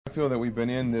I feel that we've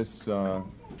been in this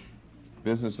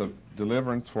business of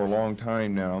deliverance for a long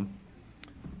time now.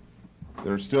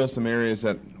 There are still some areas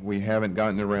that we haven't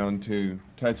gotten around to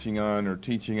touching on or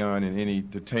teaching on in any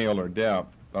detail or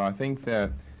depth. But I think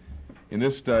that in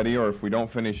this study, or if we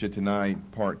don't finish it tonight,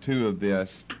 part 2 of this,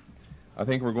 I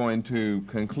think we're going to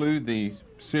conclude the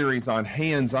series on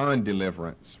hands-on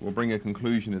deliverance. We'll bring a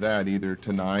conclusion to that either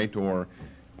tonight or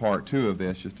part 2 of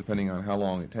this, just depending on how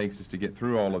long it takes us to get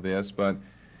through all of this. But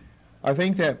I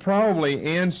think that probably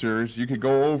answers, you could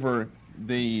go over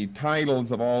the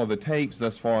titles of all of the tapes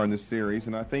thus far in this series,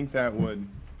 and I think that would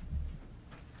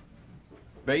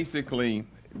basically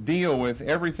deal with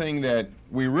everything that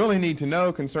we really need to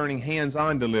know concerning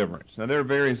hands-on deliverance. Now, there are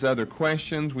various other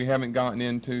questions. We haven't gotten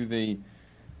into the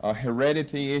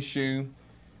heredity issue,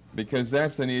 because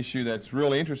that's an issue that's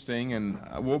really interesting, and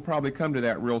we'll probably come to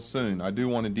that real soon. I do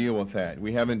want to deal with that.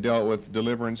 We haven't dealt with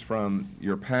deliverance from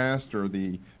your past or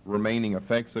the remaining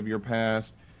effects of your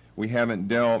past. We haven't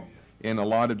dealt in a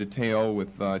lot of detail with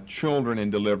children in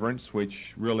deliverance,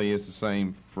 which really is the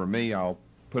same for me. I'll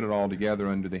put it all together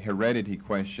under the heredity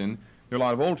question. There are a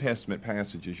lot of Old Testament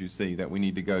passages, you see, that we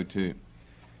need to go to.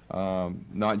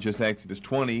 Not just Exodus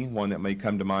 20, one that may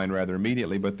come to mind rather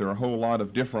immediately, but there are a whole lot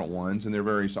of different ones, and there are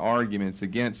various arguments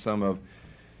against some of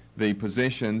the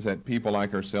positions that people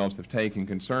like ourselves have taken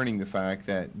concerning the fact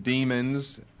that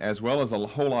demons, as well as a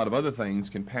whole lot of other things,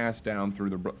 can pass down through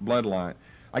the bloodline.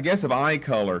 I guess if eye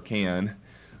color can,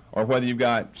 or whether you've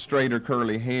got straight or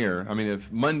curly hair, I mean,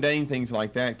 if mundane things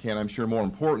like that can, I'm sure more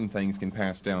important things can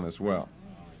pass down as well.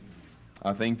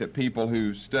 I think that people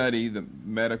who study the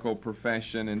medical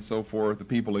profession and so forth, the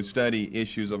people who study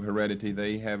issues of heredity,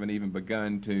 they haven't even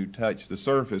begun to touch the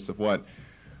surface of what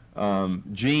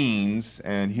genes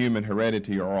and human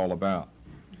heredity are all about.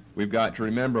 We've got to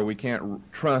remember we can't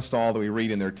trust all that we read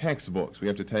in their textbooks. We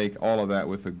have to take all of that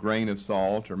with a grain of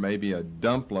salt, or maybe a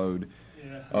dump load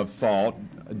of salt,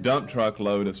 a dump truck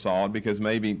load of salt, because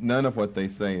maybe none of what they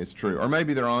say is true. Or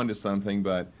maybe they're onto something,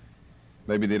 but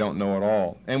maybe they don't know it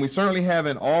all. And we certainly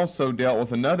haven't also dealt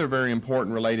with another very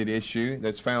important related issue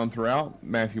that's found throughout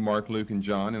Matthew, Mark, Luke, and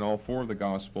John in all 4 of the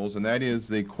Gospels, and that is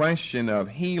the question of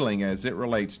healing as it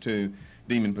relates to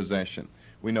demon possession.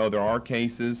 We know there are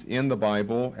cases in the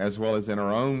Bible, as well as in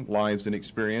our own lives and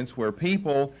experience, where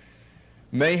people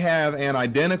may have an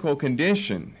identical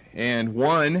condition, and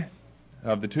one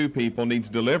of the 2 people needs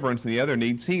deliverance and the other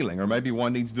needs healing. Or maybe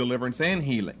one needs deliverance and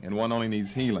healing, and one only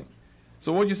needs healing.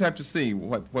 So we'll just have to see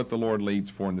what the Lord leads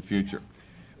for in the future.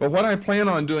 But what I plan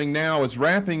on doing now is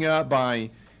wrapping up by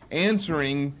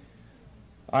answering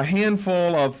a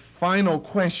handful of final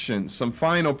questions, some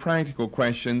final practical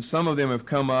questions. Some of them have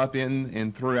come up in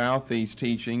and throughout these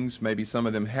teachings. Maybe some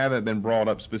of them haven't been brought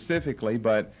up specifically,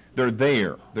 but they're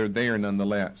there. They're there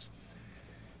nonetheless.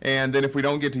 And then if we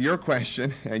don't get to your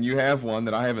question, and you have one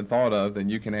that I haven't thought of, then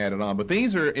you can add it on. But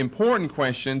these are important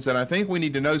questions that I think we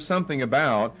need to know something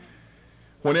about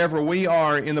whenever we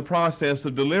are in the process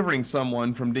of delivering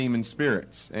someone from demon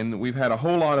spirits. And we've had a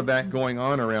whole lot of that going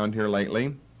on around here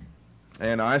lately,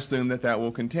 and I assume that that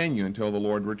will continue until the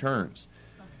Lord returns.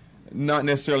 Not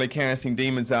necessarily casting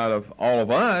demons out of all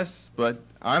of us, but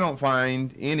I don't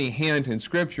find any hint in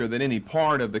Scripture that any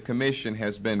part of the commission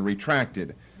has been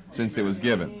retracted since it was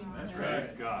given.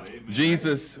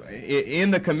 Jesus,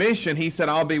 in the commission, he said,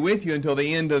 I'll be with you until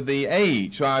the end of the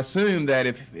age. So I assume that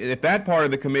if that part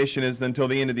of the commission is until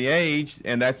the end of the age,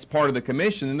 and that's part of the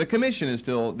commission, then the commission is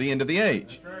till the end of the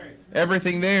age.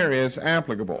 Everything there is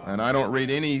applicable, and I don't read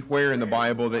anywhere in the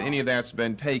Bible that any of that's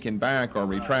been taken back or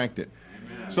retracted.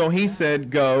 So he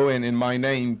said, go and in my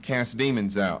name cast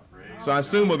demons out. So I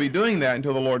assume we'll be doing that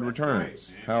until the Lord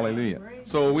returns. Hallelujah.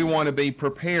 So we want to be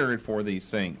prepared for these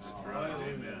things.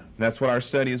 That's what our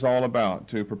study is all about,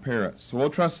 to prepare us. So we'll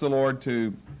trust the Lord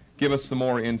to give us some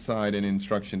more insight and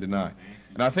instruction tonight.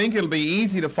 And I think it'll be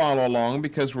easy to follow along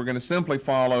because we're going to simply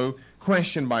follow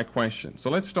question by question.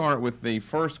 So let's start with the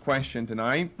first question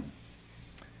tonight.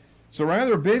 It's a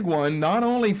rather big one, not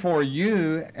only for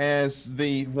you as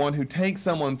the one who takes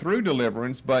someone through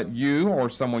deliverance, but you or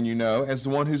someone you know as the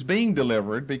one who's being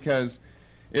delivered, because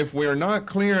if we're not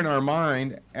clear in our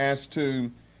mind as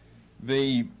to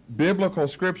the biblical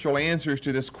scriptural answers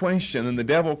to this question, then the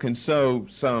devil can sow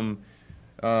some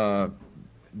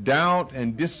doubt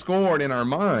and discord in our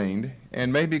mind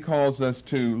and maybe cause us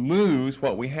to lose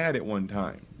what we had at one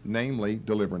time, namely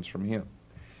deliverance from him.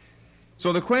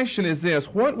 So the question is this: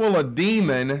 what will a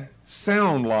demon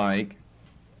sound like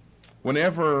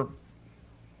whenever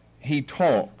he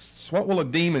talks? What will a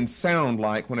demon sound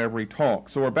like whenever he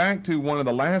talks? So we're back to one of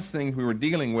the last things we were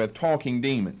dealing with, talking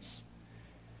demons.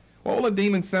 What will a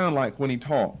demon sound like when he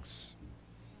talks?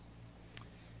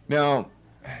 Now,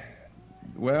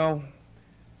 well,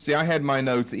 see, I had my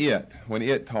notes when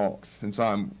it talks, and so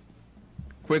I'm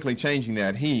quickly changing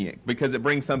that he, because it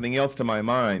brings something else to my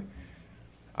mind.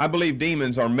 I believe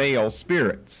demons are male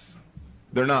spirits.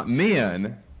 They're not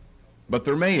men, but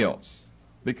they're males,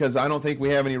 because I don't think we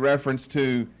have any reference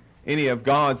to any of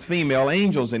God's female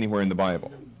angels anywhere in the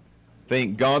Bible.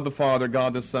 Think God the Father,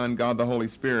 God the Son, God the Holy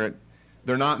Spirit.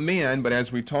 They're not men, but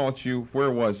as we taught you, where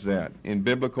was that? In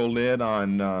biblical lit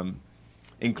on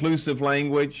inclusive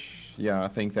language. Yeah, I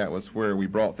think that was where we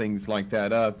brought things like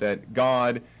that up, that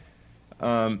God,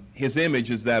 his image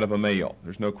is that of a male.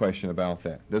 There's no question about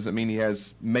that. Doesn't mean he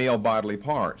has male bodily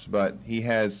parts, but he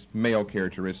has male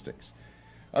characteristics.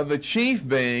 The chief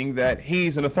being that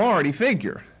he's an authority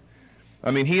figure.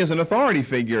 I mean, he is an authority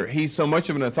figure. He's so much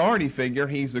of an authority figure,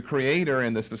 he's the creator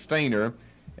and the sustainer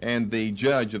and the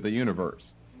judge of the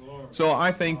universe. Lord. So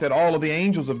I think that all of the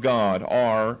angels of God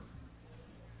are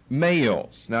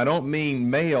males. Now, I don't mean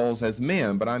males as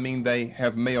men, but I mean they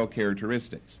have male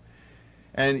characteristics.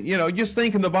 And, you know, just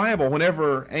think in the Bible,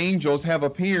 whenever angels have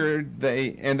appeared,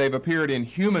 they've appeared in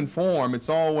human form, it's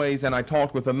always, and I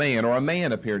talked with a man, or a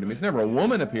man appeared to me. It's never a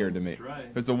woman appeared to me. Right.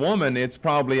 If it's a woman, it's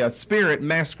probably a spirit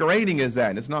masquerading as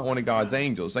that, and it's not one of God's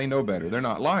angels. They know better. They're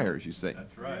not liars, you see.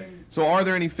 That's right. So are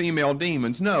there any female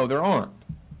demons? No, there aren't.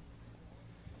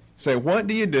 Say, what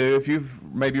do you do if you've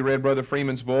maybe read Brother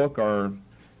Freeman's book, or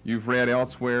you've read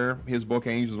elsewhere his book,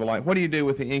 Angels of Light. What do you do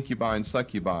with the incubi and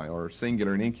succubi, or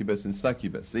singular and incubus and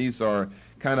succubus? These are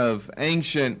kind of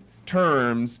ancient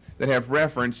terms that have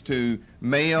reference to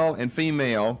male and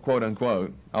female, quote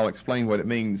unquote. I'll explain what it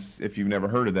means if you've never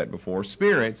heard of that before.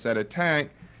 Spirits that attack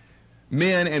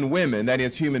men and women, that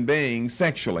is human beings,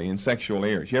 sexually in sexual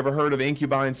areas. You ever heard of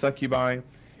incubi and succubi?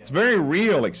 It's a very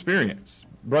real experience.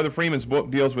 Brother Freeman's book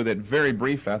deals with it very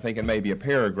briefly, I think in maybe a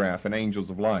paragraph in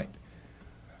Angels of Light.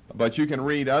 But you can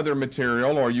read other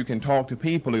material, or you can talk to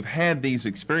people who've had these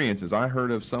experiences. I heard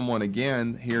of someone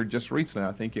again here just recently,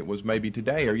 I think it was maybe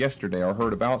today or yesterday, or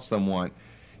heard about someone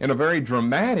in a very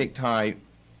dramatic type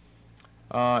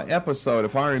episode.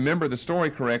 If I remember the story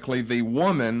correctly, the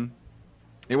woman,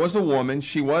 it was a woman,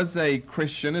 she was a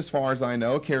Christian as far as I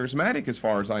know, charismatic as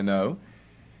far as I know,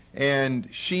 and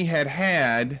she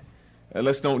had,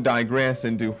 let's don't digress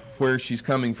into where she's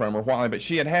coming from or why, but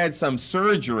she had some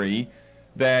surgery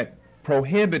that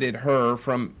prohibited her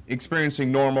from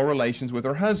experiencing normal relations with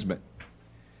her husband.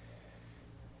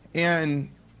 And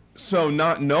so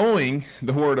not knowing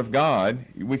the Word of God,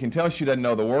 we can tell she doesn't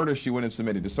know the Word or she wouldn't have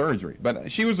submitted to surgery. But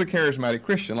she was a charismatic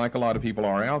Christian like a lot of people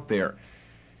are out there.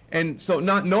 And so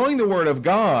not knowing the Word of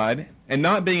God and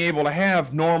not being able to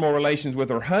have normal relations with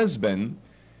her husband,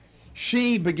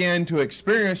 she began to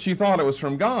experience, she thought it was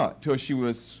from God, till she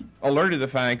was alerted to the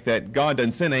fact that God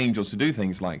doesn't send angels to do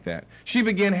things like that. She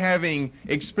began having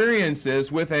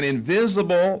experiences with an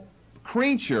invisible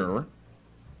creature,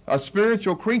 a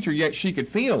spiritual creature, yet she could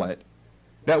feel it,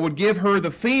 that would give her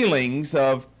the feelings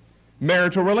of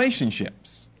marital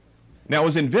relationships. Now, it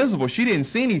was invisible. She didn't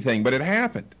see anything, but it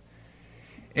happened.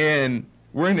 And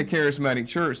we're in the charismatic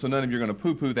church, so none of you are going to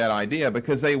poo-poo that idea,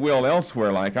 because they will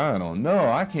elsewhere, like, I don't know,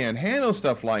 I can't handle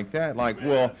stuff like that. Like,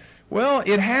 well,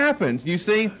 it happens, you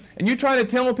see. And you try to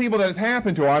tell people that it's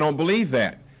happened to her, I don't believe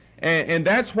that. And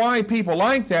that's why people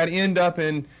like that end up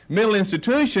in mental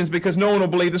institutions, because no one will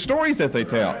believe the stories that they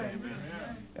tell.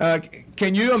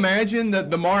 Can you imagine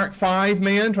the Mark V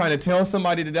man trying to tell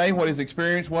somebody today what his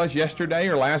experience was yesterday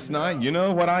or last night? You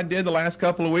know what I did the last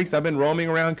couple of weeks? I've been roaming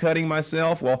around cutting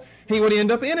myself. Well, he would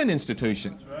end up in an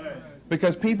institution.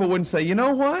 Because people wouldn't say, you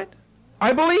know what?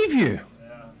 I believe you.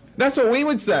 That's what we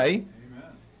would say.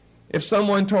 If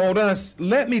someone told us,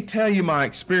 let me tell you my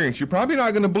experience, you're probably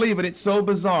not going to believe it. It's so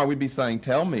bizarre. We'd be saying,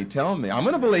 tell me. I'm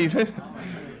going to believe it.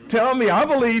 Tell me, I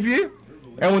believe you.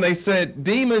 And when they said,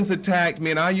 demons attacked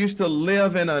me and I used to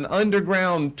live in an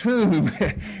underground tomb,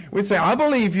 we'd say, I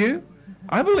believe you.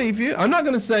 I believe you. I'm not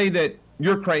going to say that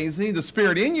you're crazy. The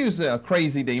spirit in you is a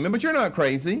crazy demon, but you're not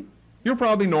crazy. You're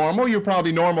probably normal. You're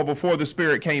probably normal before the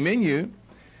spirit came in you.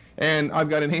 And I've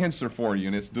got an answer for you,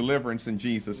 and it's deliverance in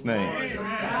Jesus' name.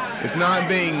 It's not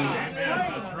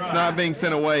being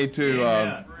sent away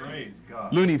to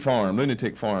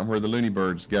lunatic farm, where the loony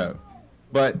birds go.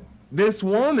 But this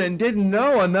woman didn't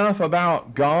know enough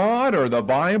about God or the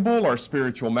Bible or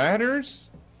spiritual matters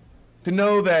to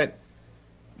know that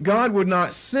God would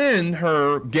not send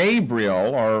her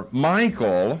Gabriel or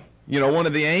Michael, one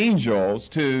of the angels,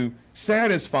 to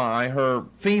satisfy her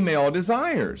female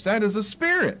desires. That is a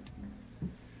spirit.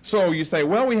 So you say,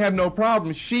 well, we have no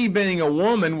problem. She, being a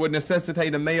woman, would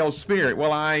necessitate a male spirit.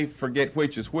 Well, I forget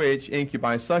which is which.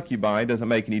 Incubi, succubi, doesn't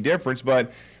make any difference.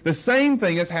 But the same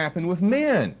thing has happened with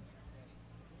men.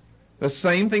 The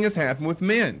same thing has happened with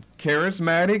men.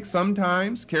 Charismatic,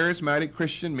 sometimes, charismatic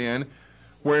Christian men,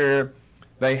 where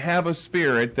they have a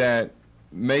spirit that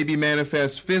maybe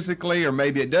manifests physically, or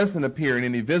maybe it doesn't appear in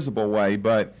any visible way,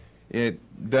 but it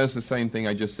does the same thing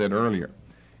I just said earlier.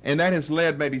 And that has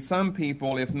led maybe some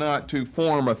people, if not to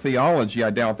form a theology, I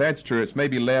doubt that's true, it's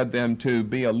maybe led them to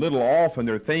be a little off in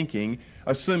their thinking,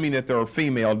 assuming that there are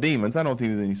female demons. I don't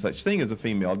think there's any such thing as a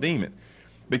female demon.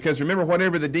 Because remember,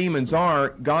 whatever the demons are,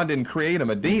 God didn't create them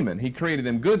a demon. He created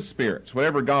them good spirits.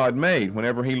 Whatever God made,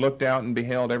 whenever he looked out and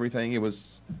beheld everything, it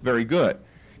was very good.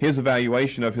 His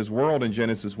evaluation of his world in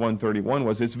Genesis 1:31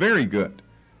 was, it's very good.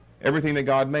 Everything that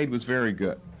God made was very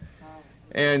good.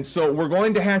 And so we're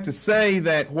going to have to say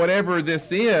that whatever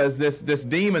this is, this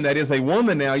demon that is a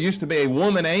woman now, used to be a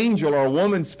woman angel or a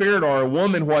woman spirit or a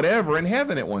woman whatever in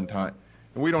heaven at one time.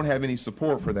 And we don't have any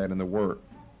support for that in the Word.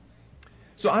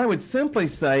 So I would simply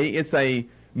say it's a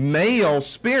male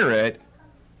spirit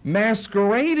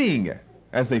masquerading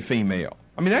as a female.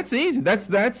 I mean, that's easy. That's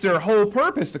their whole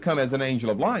purpose, to come as an angel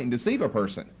of light and deceive a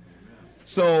person.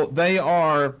 So they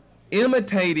are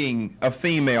imitating a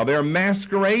female. They're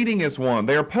masquerading as one.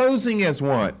 They're posing as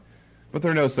one. But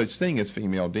there are no such thing as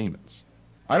female demons.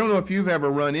 I don't know if you've ever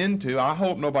run into, I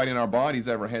hope nobody in our body's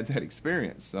ever had that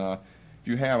experience. If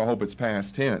you have, I hope it's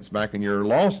past tense, back in your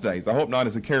lost days. I hope not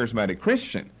as a charismatic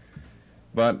Christian.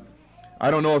 But I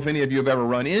don't know if any of you have ever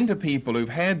run into people who've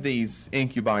had these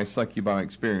incubi, succubi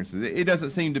experiences. It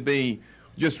doesn't seem to be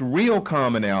just real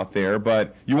common out there,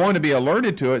 but you want to be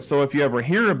alerted to it, so if you ever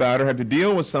hear about it or have to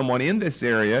deal with someone in this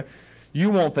area, you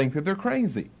won't think that they're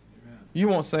crazy. Amen. You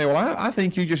won't say, well, I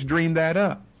think you just dreamed that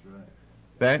up. That's right.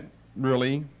 That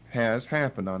really has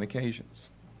happened on occasions.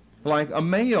 Like a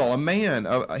man,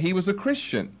 he was a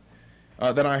Christian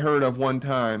that I heard of one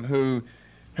time, who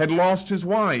had lost his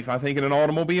wife, I think in an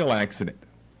automobile accident,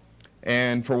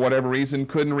 and for whatever reason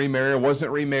couldn't remarry or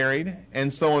wasn't remarried.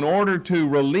 And so in order to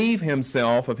relieve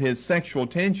himself of his sexual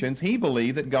tensions, he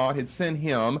believed that God had sent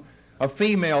him a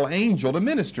female angel to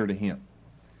minister to him.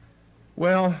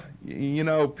 Well, you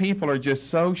know, people are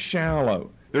just so shallow.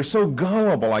 They're so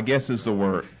gullible, I guess is the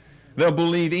word. They'll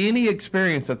believe any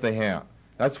experience that they have.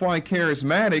 That's why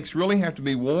charismatics really have to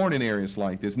be warned in areas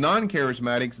like this.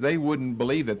 Non-charismatics, they wouldn't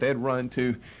believe it. They'd run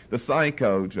to the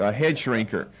psycho, a head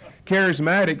shrinker.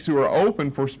 Charismatics who are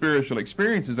open for spiritual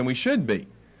experiences, and we should be,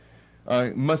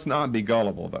 must not be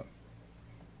gullible, though.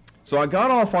 So I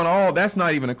got off on all, that's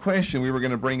not even a question we were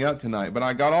going to bring up tonight, but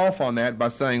I got off on that by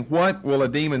saying, what will a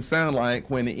demon sound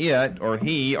like when it, or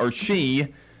he, or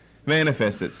she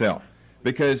manifests itself?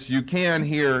 Because you can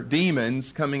hear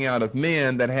demons coming out of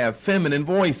men that have feminine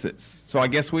voices. So I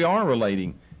guess we are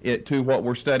relating it to what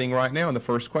we're studying right now in the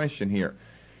first question here.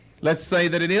 Let's say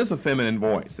that it is a feminine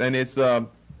voice, and it's a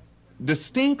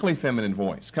distinctly feminine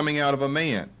voice coming out of a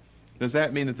man. Does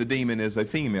that mean that the demon is a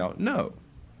female? No.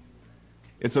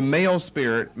 It's a male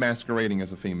spirit masquerading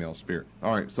as a female spirit.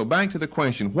 All right, so back to the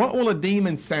question. What will a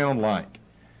demon sound like?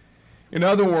 In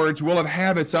other words, will it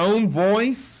have its own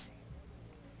voice?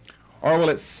 Or will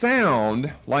it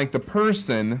sound like the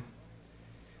person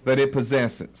that it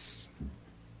possesses?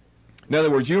 In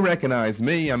other words, you recognize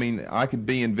me. I mean, I could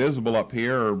be invisible up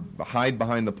here or hide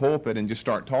behind the pulpit and just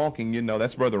start talking. You know,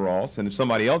 that's Brother Ross. And if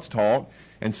somebody else talked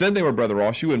and said they were Brother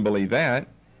Ross, you wouldn't believe that,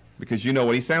 because you know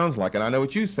what he sounds like, and I know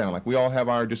what you sound like. We all have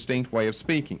our distinct way of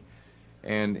speaking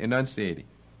and enunciating.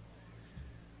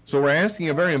 So we're asking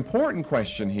a very important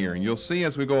question here, and you'll see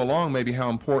as we go along maybe how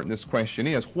important this question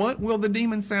is. What will the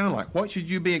demon sound like? What should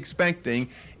you be expecting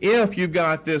if you've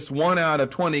got this 1 out of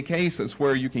 20 cases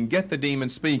where you can get the demon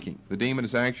speaking? The demon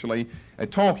is actually a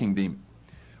talking demon.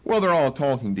 Well, they're all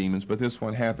talking demons, but this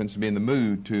one happens to be in the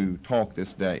mood to talk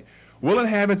this day. Will it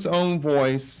have its own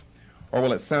voice, or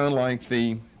will it sound like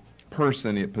the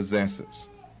person it possesses?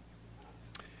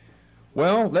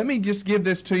 Well, let me just give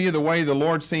this to you the way the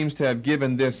Lord seems to have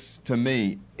given this to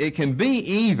me. It can be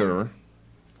either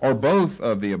or both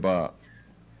of the above.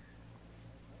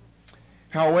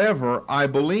 However, I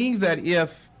believe that if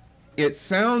it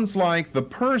sounds like the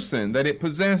person that it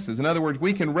possesses, in other words,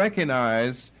 we can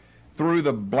recognize through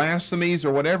the blasphemies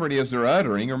or whatever it is they're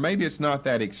uttering, or maybe it's not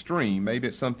that extreme, maybe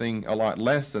it's something a lot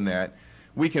less than that,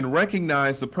 we can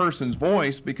recognize the person's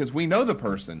voice because we know the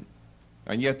person,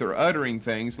 and yet they're uttering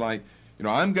things like, you know,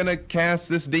 I'm going to cast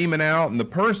this demon out, and the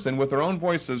person with their own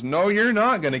voice says, no, you're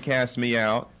not going to cast me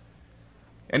out.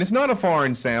 And it's not a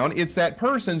foreign sound, it's that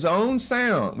person's own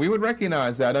sound. We would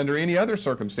recognize that under any other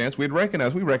circumstance. We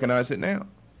recognize it now.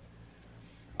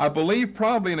 I believe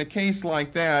probably in a case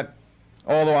like that,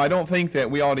 although I don't think that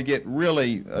we ought to get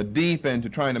really deep into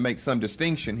trying to make some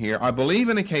distinction here, I believe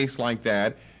in a case like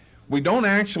that, we don't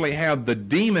actually have the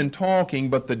demon talking,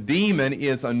 but the demon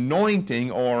is anointing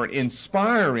or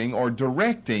inspiring or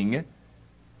directing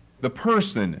the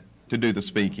person to do the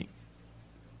speaking.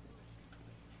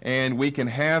 And we can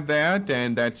have that,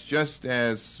 and that's just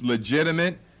as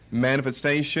legitimate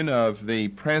manifestation of the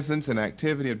presence and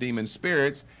activity of demon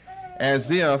spirits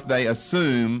as if they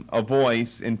assume a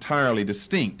voice entirely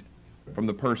distinct from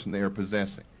the person they are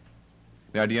possessing.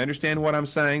 Now, do you understand what I'm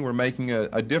saying? We're making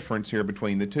a difference here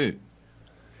between the two.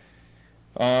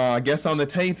 I guess on the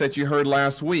tape that you heard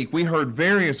last week, we heard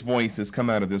various voices come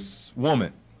out of this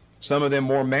woman. Some of them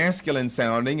more masculine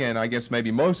sounding, and I guess maybe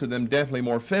most of them definitely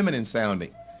more feminine sounding.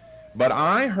 But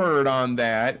I heard on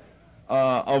that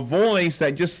a voice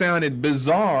that just sounded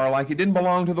bizarre, like it didn't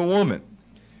belong to the woman.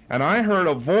 And I heard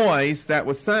a voice that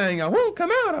was saying, "I won't come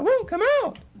out, I won't come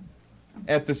out."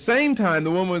 At the same time,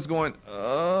 the woman was going,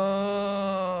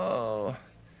 "Oh,"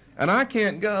 and I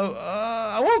can't go,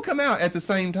 "I won't come out," at the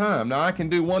same time. Now, I can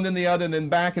do one then the other, and then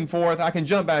back and forth. I can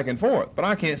jump back and forth, but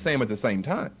I can't say them at the same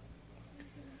time.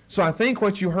 So I think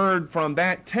what you heard from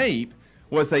that tape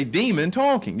was a demon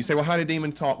talking. You say, well, how do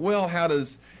demons talk? Well, how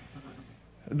does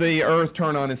the earth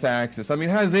turn on its axis? I mean,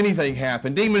 how does anything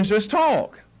happen? Demons just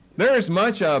talk. They're as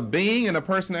much a being and a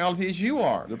personality as you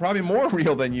are. They're probably more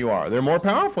real than you are. They're more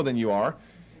powerful than you are.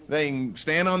 They can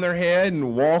stand on their head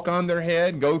and walk on their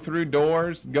head, go through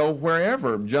doors, go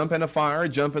wherever, jump in a fire,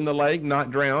 jump in the lake,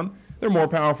 not drown. They're more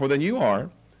powerful than you are.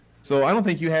 So I don't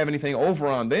think you have anything over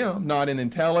on them, not in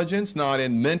intelligence, not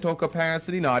in mental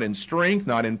capacity, not in strength,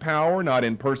 not in power, not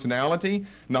in personality,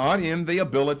 not in the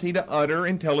ability to utter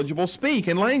intelligible speech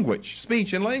and language.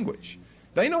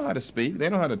 They know how to speak. They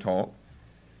know how to talk.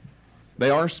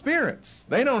 They are spirits.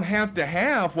 They don't have to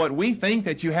have what we think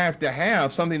that you have to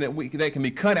have, something that can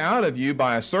be cut out of you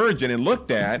by a surgeon and looked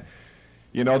at,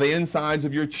 you know, the insides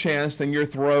of your chest and your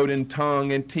throat and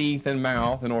tongue and teeth and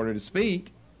mouth in order to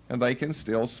speak. And they can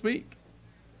still speak.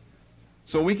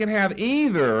 So we can have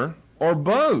either or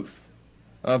both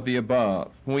of the above.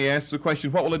 When we ask the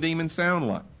question, what will a demon sound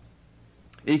like?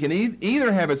 It can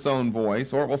either have its own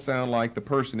voice or it will sound like the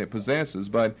person it possesses.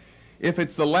 But if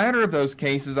it's the latter of those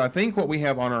cases, I think what we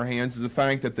have on our hands is the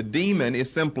fact that the demon is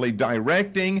simply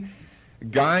directing,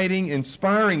 guiding,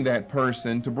 inspiring that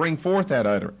person to bring forth that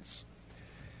utterance.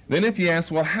 Then if you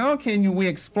ask, well, how can we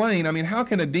explain, how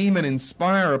can a demon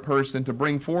inspire a person to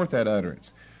bring forth that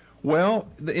utterance? Well,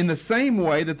 in the same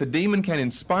way that the demon can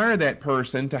inspire that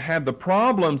person to have the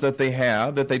problems that they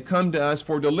have, that they've come to us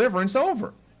for deliverance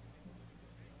over.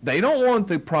 They don't want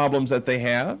the problems that they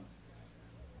have.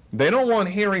 They don't want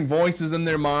hearing voices in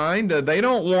their mind. They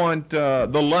don't want the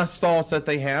lust thoughts that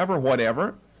they have or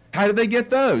whatever. How do they get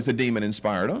those? A demon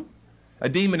inspired them. A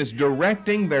demon is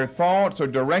directing their thoughts or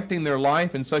directing their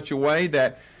life in such a way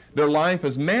that their life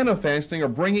is manifesting or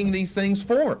bringing these things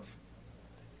forth.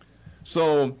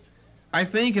 So I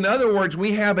think, in other words,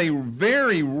 we have a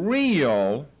very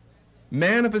real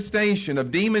manifestation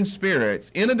of demon spirits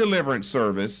in a deliverance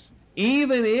service,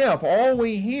 even if all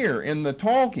we hear in the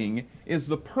talking is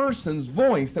the person's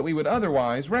voice that we would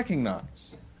otherwise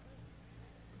recognize.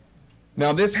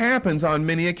 Now, this happens on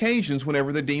many occasions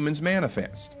whenever the demons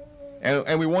manifest.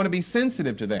 And we want to be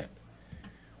sensitive to that.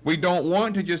 We don't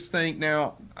want to just think,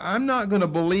 now, I'm not going to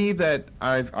believe that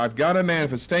I've got a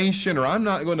manifestation, or I'm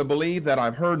not going to believe that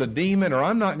I've heard a demon, or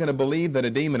I'm not going to believe that a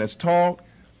demon has talked,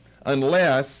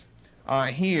 unless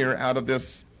I hear out of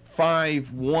this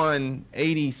 5'1",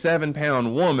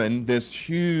 87-pound woman this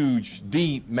huge,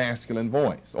 deep, masculine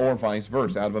voice, or vice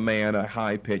versa, out of a man, a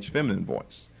high-pitched feminine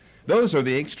voice. Those are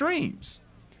the extremes.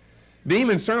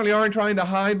 Demons certainly aren't trying to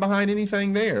hide behind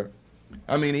anything there.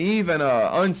 Even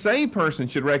an unsaved person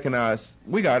should recognize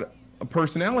we got a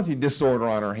personality disorder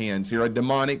on our hands here, a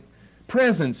demonic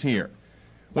presence here.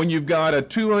 When you've got a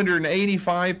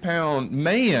 285-pound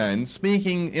man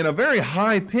speaking in a very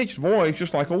high-pitched voice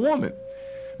just like a woman.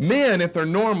 Men, if they're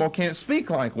normal, can't speak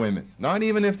like women. Not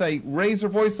even if they raise their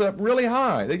voice up really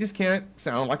high. They just can't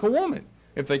sound like a woman.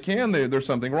 If they can, there's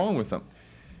something wrong with them.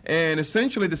 And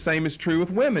essentially the same is true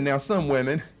with women. Now, some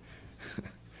women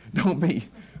don't be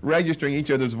registering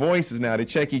each other's voices now to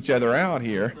check each other out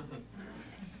here.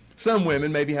 Some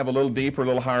women maybe have a little deeper, a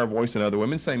little higher voice than other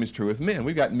women. Same is true with men.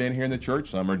 We've got men here in the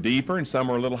church. Some are deeper and some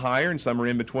are a little higher and some are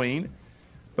in between.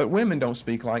 But women don't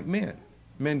speak like men.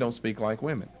 Men don't speak like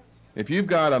women. If you've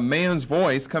got a man's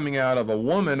voice coming out of a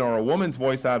woman or a woman's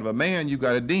voice out of a man, you've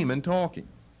got a demon talking.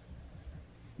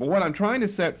 But what I'm trying to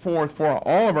set forth for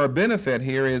all of our benefit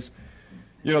here is,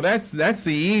 that's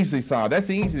the easy side. That's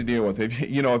easy to deal with.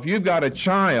 If you've got a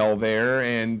child there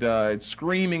and it's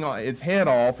screaming its head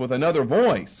off with another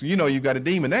voice, you've got a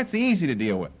demon. That's easy to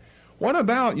deal with. What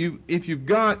about if you've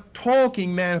got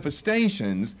talking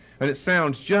manifestations and it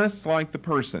sounds just like the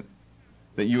person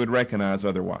that you would recognize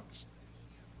otherwise?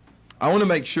 I want to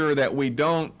make sure that we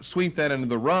don't sweep that under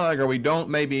the rug, or we don't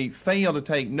maybe fail to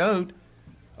take note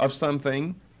of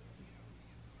something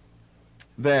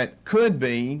that could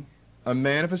be a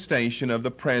manifestation of the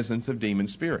presence of demon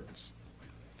spirits.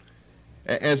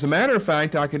 As a matter of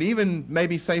fact, I could even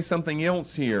maybe say something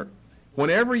else here.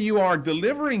 Whenever you are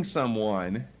delivering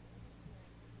someone,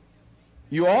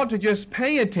 you ought to just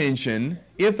pay attention,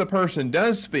 if the person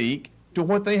does speak, to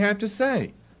what they have to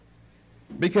say.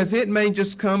 Because it may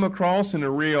just come across in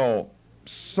a real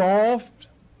soft,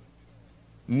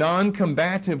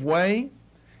 non-combative way.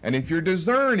 And if you're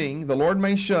discerning, the Lord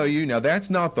may show you, now that's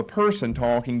not the person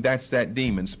talking, that's that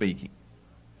demon speaking.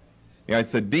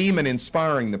 It's the demon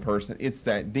inspiring the person, it's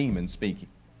that demon speaking.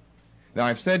 Now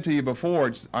I've said to you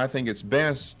before, I think it's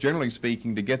best, generally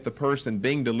speaking, to get the person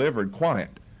being delivered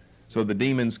quiet, so the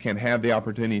demons can have the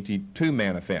opportunity to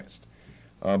manifest.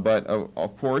 But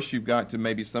of course, you've got to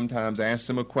maybe sometimes ask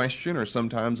them a question, or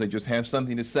sometimes they just have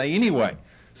something to say anyway.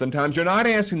 Sometimes you're not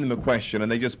asking them a question,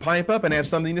 and they just pipe up and have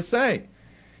something to say.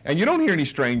 And you don't hear any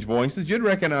strange voices. You'd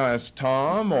recognize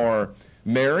Tom or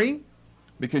Mary,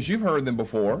 because you've heard them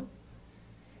before.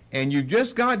 And you've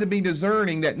just got to be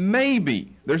discerning that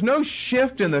maybe, there's no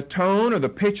shift in the tone or the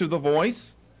pitch of the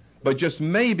voice, but just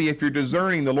maybe, if you're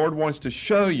discerning, the Lord wants to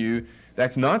show you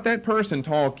that's not that person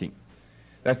talking.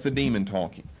 That's the demon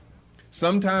talking.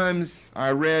 Sometimes I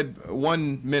read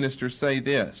one minister say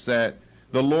this, that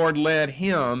the Lord led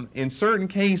him, in certain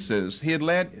cases, He'd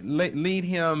lead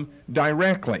him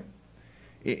directly.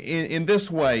 In this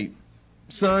way,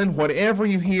 son, whatever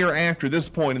you hear after this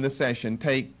point in the session,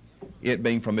 take it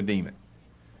being from a demon.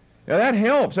 Now that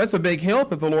helps. That's a big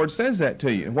help if the Lord says that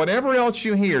to you. Whatever else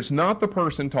you hear, it's not the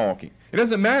person talking. It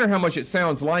doesn't matter how much it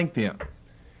sounds like them.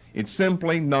 It's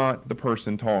simply not the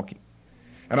person talking.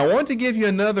 And I want to give you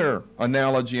another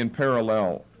analogy and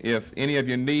parallel. If any of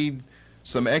you need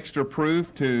some extra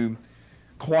proof to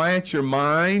quiet your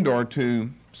mind or to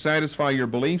satisfy your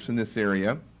beliefs in this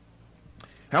area,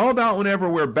 how about whenever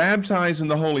we're baptized in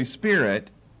the Holy Spirit,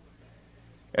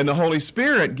 and the Holy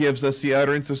Spirit gives us the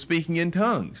utterance of speaking in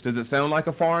tongues? Does it sound like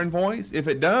a foreign voice? If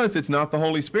it does, it's not the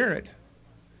Holy Spirit.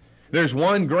 There's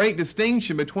one great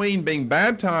distinction between being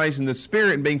baptized in the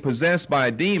Spirit and being possessed by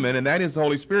a demon, and that is the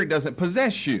Holy Spirit doesn't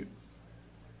possess you.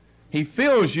 He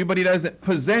fills you, but He doesn't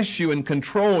possess you and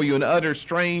control you and utter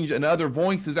strange and other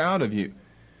voices out of you.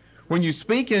 When you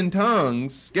speak in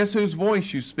tongues, guess whose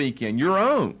voice you speak in? Your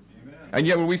own. Amen. And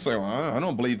yet when we say, well, I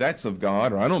don't believe that's of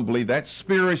God, or I don't believe that's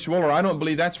spiritual, or I don't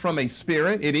believe that's from a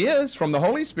spirit, it is from the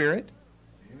Holy Spirit.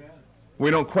 Amen.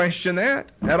 We don't question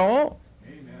that at all.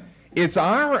 It's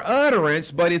our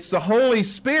utterance, but it's the Holy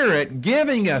Spirit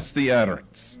giving us the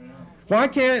utterance. Why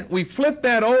can't we flip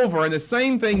that over and the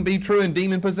same thing be true in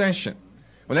demon possession?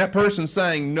 When that person's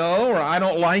saying no, or I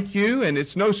don't like you, and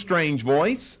it's no strange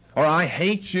voice, or I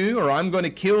hate you, or I'm going to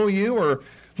kill you, or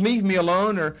leave me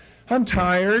alone, or I'm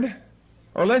tired,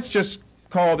 or let's just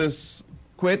call it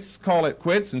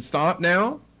quits and stop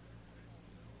now,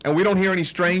 and we don't hear any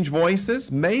strange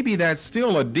voices, maybe that's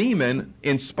still a demon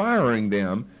inspiring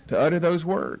them to utter those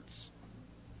words.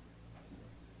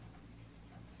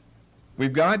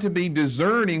 We've got to be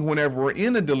discerning whenever we're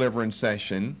in a deliverance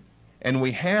session and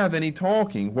we have any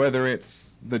talking, whether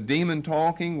it's the demon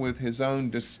talking with his own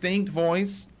distinct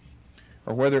voice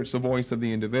or whether it's the voice of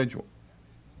the individual.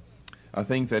 I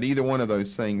think that either one of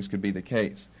those things could be the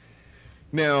case.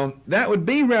 Now, that would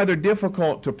be rather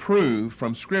difficult to prove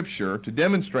from Scripture, to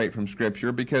demonstrate from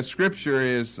Scripture, because Scripture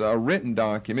is a written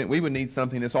document. We would need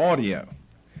something that's audio.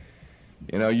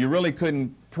 You really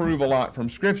couldn't prove a lot from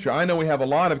Scripture. I know we have a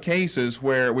lot of cases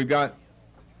where we've got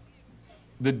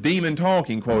the demon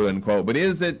talking, quote unquote, but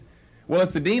is it, well,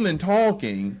 it's the demon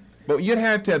talking, but you'd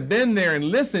have to have been there and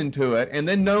listened to it and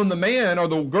then known the man or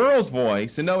the girl's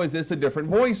voice to know, is this a different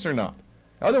voice or not?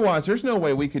 Otherwise, there's no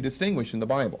way we could distinguish in the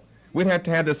Bible. We'd have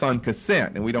to have this on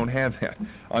cassette, and we don't have that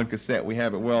on cassette. We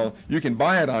have it, well, you can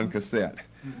buy it on cassette,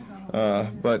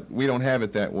 but we don't have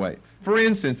it that way. For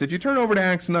instance, if you turn over to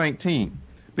Acts 19,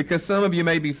 because some of you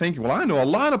may be thinking, well, I know a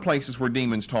lot of places where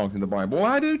demons talk in the Bible. Well,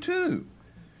 I do too.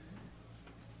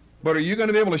 But are you going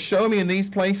to be able to show me in these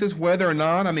places whether or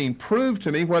not, prove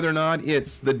to me whether or not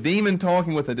it's the demon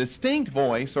talking with a distinct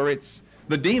voice or it's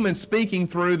the demon speaking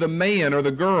through the man or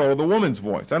the girl or the woman's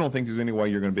voice? I don't think there's any way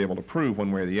you're going to be able to prove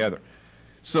one way or the other.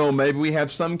 So maybe we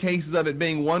have some cases of it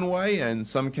being one way and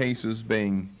some cases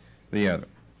being the other.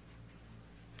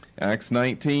 Acts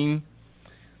 19,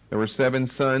 there were 7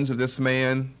 sons of this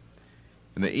man,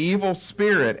 and the evil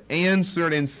spirit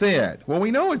answered and said, well,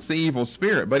 we know it's the evil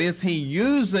spirit, but is he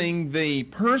using the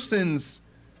person's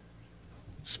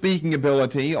speaking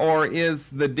ability, or is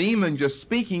the demon just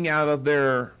speaking out of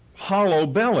their hollow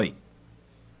belly?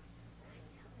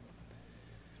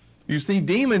 You see,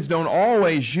 demons don't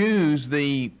always use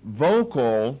the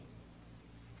vocal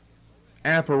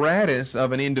apparatus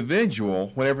of an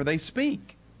individual whenever they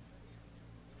speak.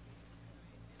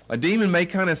 A demon may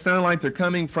kind of sound like they're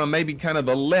coming from maybe kind of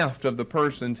the left of the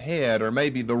person's head or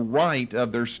maybe the right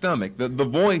of their stomach. The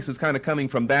voice is kind of coming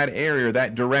from that area or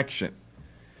that direction.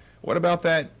 What about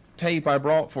that tape I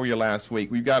brought for you last week?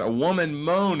 We've got a woman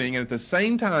moaning and at the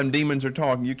same time demons are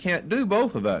talking. You can't do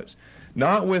both of those.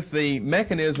 Not with the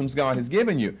mechanisms God has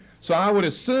given you. So I would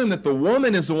assume that the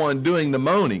woman is the one doing the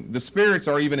moaning. The spirits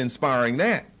are even inspiring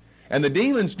that. And the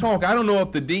demons talk. I don't know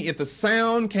if the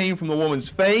sound came from the woman's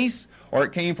face, or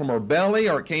it came from her belly,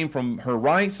 or it came from her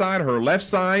right side, or her left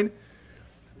side.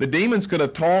 The demons could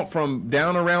have talked from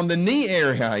down around the knee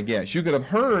area, I guess. You could have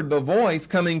heard the voice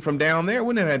coming from down there. It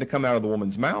wouldn't have had to come out of the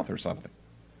woman's mouth or something.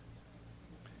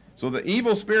 So the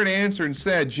evil spirit answered and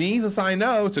said, Jesus, I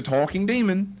know, it's a talking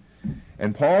demon.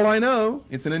 And Paul, I know,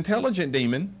 it's an intelligent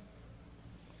demon.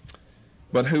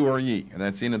 But who are ye? And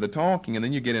that's the end of the talking, and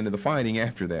then you get into the fighting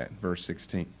after that, verse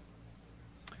 16.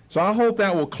 So I hope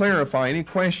that will clarify any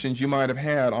questions you might have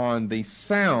had on the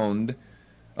sound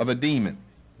of a demon.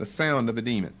 The sound of a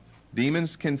demon.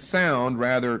 Demons can sound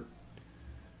rather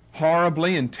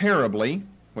horribly and terribly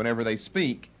whenever they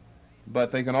speak,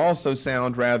 but they can also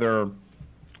sound rather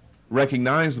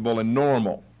recognizable and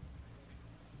normal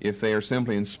if they are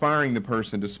simply inspiring the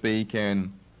person to speak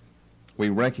and we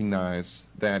recognize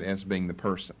that as being the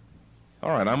person.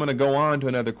 All right, I'm going to go on to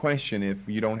another question if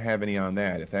you don't have any on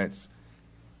that, if that's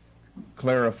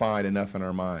clarified enough in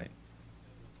our mind.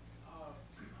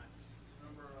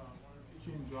 Remember one of the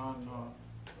teachings on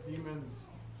demons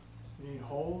need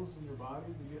holes in your body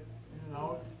to get in and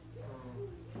out?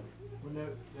 Or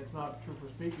that's not true for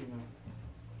speaking,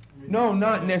 then? No,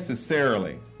 not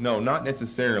necessarily. No, not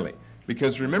necessarily.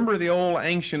 Because remember the old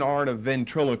ancient art of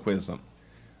ventriloquism.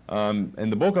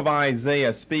 And the book of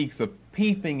Isaiah speaks of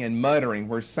peeping and muttering,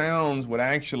 where sounds would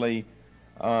actually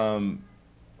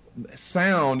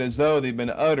sound as though they've been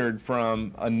uttered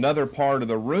from another part of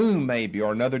the room maybe,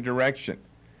 or another direction.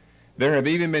 There have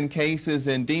even been cases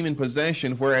in demon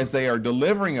possession where as they are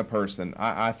delivering a person,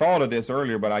 I thought of this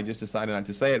earlier, but I just decided not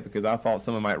to say it because I thought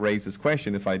someone might raise this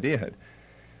question if I did.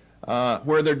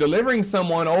 Where they're delivering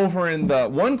someone over in the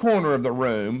one corner of the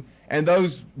room, and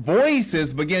those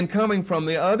voices begin coming from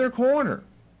the other corner.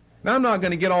 Now, I'm not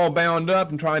going to get all bound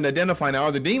up and trying to identify now,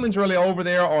 are the demons really over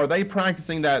there, or are they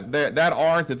practicing that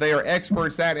art that they are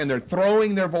experts at, and they're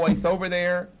throwing their voice over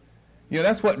there? You know,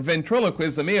 that's what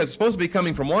ventriloquism is. It's supposed to be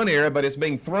coming from one area, but it's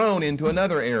being thrown into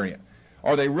another area.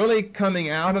 Are they really coming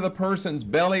out of the person's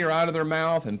belly or out of their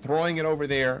mouth and throwing it over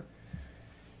there?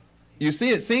 You see,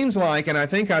 it seems like, and I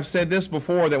think I've said this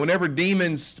before, that whenever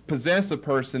demons possess a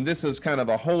person, this is kind of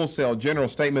a wholesale general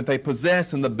statement, they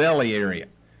possess in the belly area.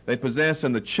 They possess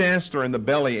in the chest or in the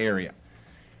belly area.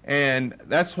 And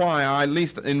that's why, at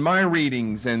least in my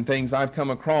readings and things, I've come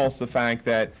across the fact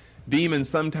that demons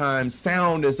sometimes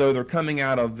sound as though they're coming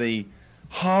out of the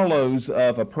hollows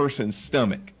of a person's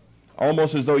stomach,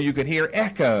 almost as though you could hear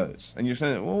echoes. And you're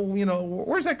saying, well, you know,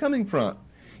 where's that coming from?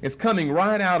 It's coming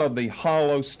right out of the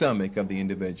hollow stomach of the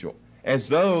individual, as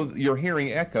though you're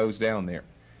hearing echoes down there.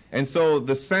 And so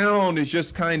the sound is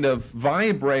just kind of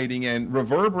vibrating and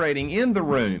reverberating in the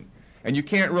room, and you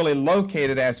can't really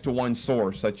locate it as to one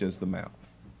source, such as the mouth.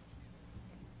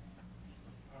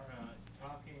 Are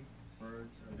talking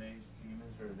birds, are they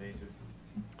demons, or are they just...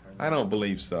 I don't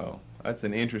believe so. That's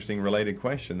an interesting related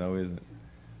question, though, isn't it?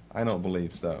 I don't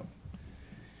believe so.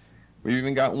 We've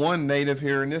even got one native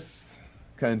here in this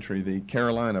country, the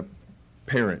Carolina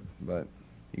parrot, but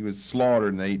he was slaughtered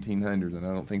in the 1800s, and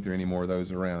I don't think there are any more of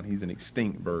those around. He's an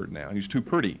extinct bird now. He's too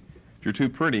pretty. If you're too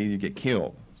pretty, you get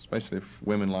killed, especially if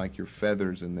women like your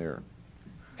feathers in their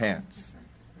hats.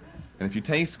 And if you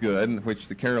taste good, which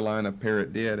the Carolina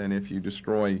parrot did, and if you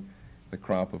destroy the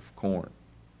crop of corn.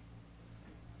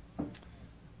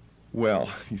 Well,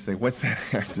 you say, what's that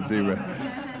have to do with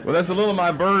it? Well, that's a little of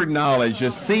my bird knowledge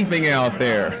just seeping out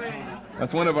there.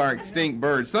 That's one of our extinct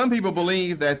birds. Some people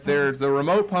believe that there's a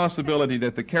remote possibility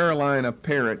that the Carolina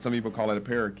parrot, some people call it a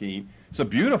parakeet, it's a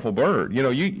beautiful bird. You know,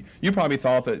 you probably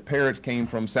thought that parrots came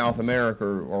from South America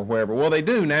or wherever. Well, they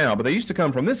do now, but they used to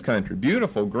come from this country.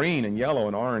 Beautiful green and yellow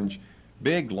and orange,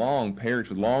 big, long parrots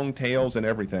with long tails and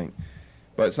everything.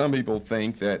 But some people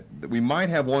think that we might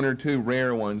have one or two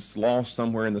rare ones lost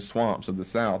somewhere in the swamps of the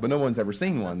South, but no one's ever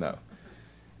seen one, though.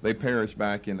 They perished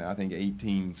back in, I think,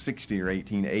 1860 or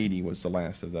 1880 was the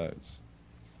last of those.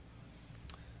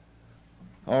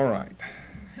 All right.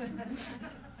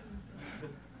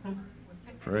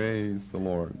 Praise the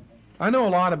Lord. I know a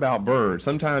lot about birds.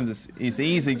 Sometimes it's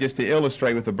easy just to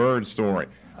illustrate with a bird story.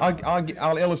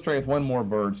 I'll illustrate with one more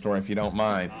bird story, if you don't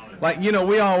mind. Like, you know,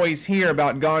 we always hear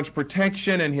about God's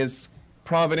protection and His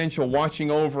providential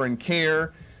watching over and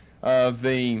care of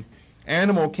the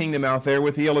animal kingdom out there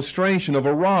with the illustration of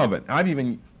a robin. I've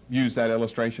even used that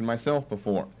illustration myself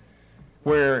before,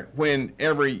 where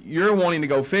whenever you're wanting to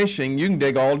go fishing, you can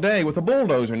dig all day with a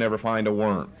bulldozer and never find a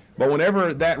worm. But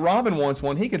whenever that robin wants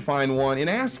one, he could find one in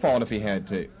asphalt if he had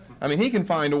to. I mean, he can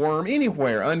find a worm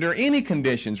anywhere, under any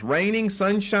conditions, raining,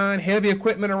 sunshine, heavy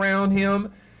equipment around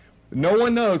him. No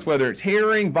one knows whether it's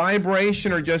hearing,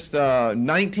 vibration, or just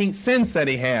 19th sense that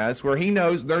he has, where he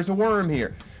knows there's a worm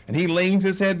here. And he leans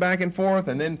his head back and forth,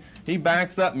 and then he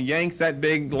backs up and yanks that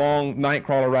big, long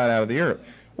nightcrawler right out of the earth.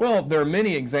 Well, there are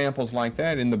many examples like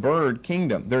that in the bird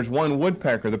kingdom. There's one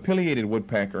woodpecker, the pileated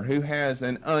woodpecker, who has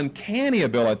an uncanny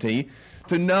ability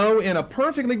to know in a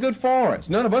perfectly good forest,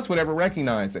 none of us would ever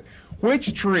recognize it,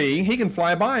 which tree, he can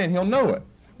fly by and he'll know it,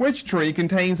 which tree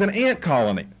contains an ant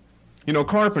colony. You know,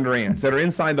 carpenter ants that are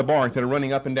inside the bark that are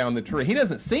running up and down the tree. He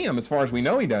doesn't see them, as far as we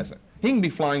know he doesn't. He can be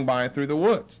flying by through the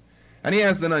woods. And he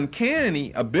has an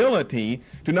uncanny ability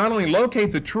to not only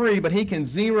locate the tree, but he can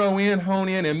zero in, hone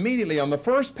in immediately on the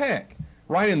first peck,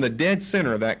 right in the dead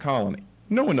center of that colony.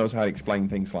 No one knows how to explain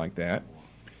things like that.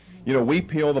 You know, we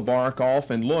peel the bark off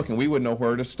and look, and we wouldn't know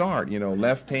where to start. You know,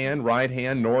 left hand, right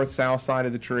hand, north, south side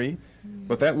of the tree.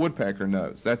 But that woodpecker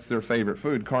knows. That's their favorite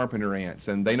food, carpenter ants,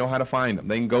 and they know how to find them.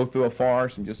 They can go through a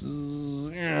forest and just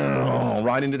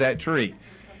right into that tree.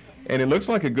 And it looks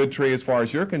like a good tree as far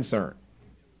as you're concerned.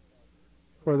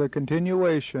 For the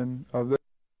continuation of the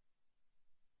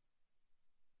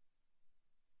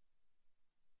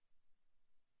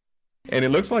And it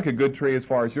looks like a good tree as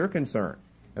far as you're concerned.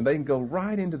 And they can go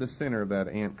right into the center of that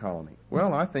ant colony.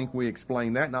 Well, I think we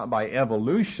explain that not by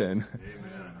evolution,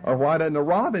 or why doesn't a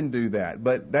robin do that?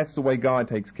 But that's the way God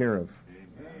takes care of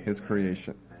His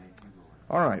creation.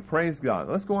 All right, praise God.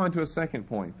 Let's go on to a second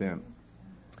point then.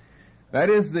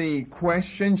 That is the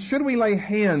question, should we lay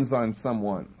hands on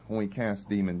someone when we cast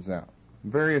demons out?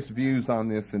 Various views on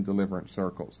this in deliverance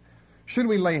circles. Should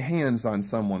we lay hands on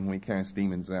someone when we cast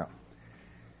demons out?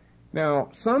 Now,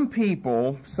 some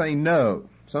people say no.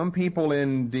 Some people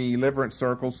in deliverance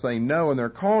circles say no, and their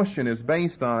caution is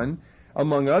based on,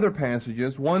 among other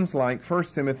passages, ones like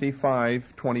 1 Timothy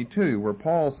 5:22, where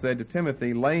Paul said to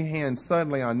Timothy, lay hands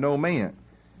suddenly on no man,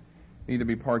 neither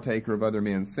be partaker of other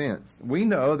men's sins. We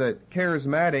know that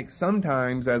charismatics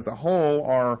sometimes as a whole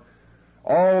are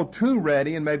all too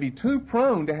ready and maybe too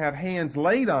prone to have hands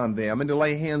laid on them and to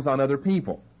lay hands on other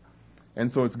people.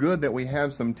 And so it's good that we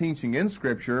have some teaching in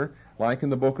Scripture, like in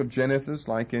the book of Genesis,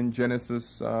 like in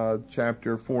Genesis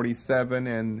chapter 47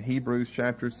 and Hebrews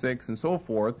chapter 6 and so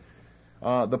forth.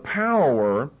 The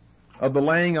power of the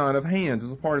laying on of hands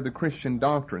is a part of the Christian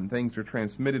doctrine. Things are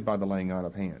transmitted by the laying on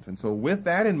of hands. And so with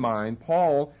that in mind,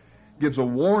 Paul gives a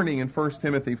warning in 1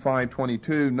 Timothy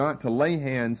 5:22 not to lay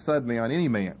hands suddenly on any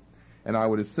man. And I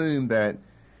would assume that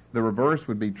the reverse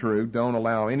would be true. Don't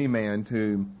allow any man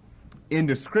to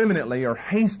indiscriminately or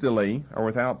hastily or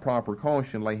without proper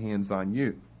caution lay hands on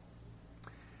you.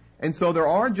 And so there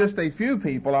are just a few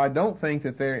people, I don't think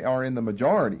that they are in the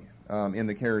majority in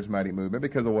the charismatic movement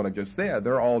because of what I just said.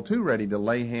 They're all too ready to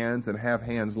lay hands and have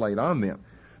hands laid on them.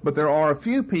 But there are a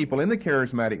few people in the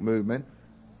charismatic movement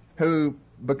who,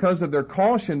 because of their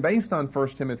caution based on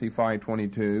 1 Timothy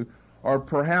 5:22, are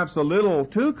perhaps a little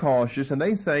too cautious, and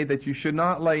they say that you should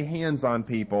not lay hands on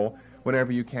people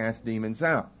whenever you cast demons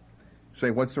out. Say,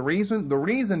 what's the reason? The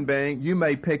reason being, you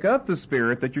may pick up the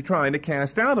spirit that you're trying to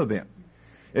cast out of them.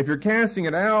 If you're casting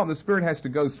it out, the spirit has to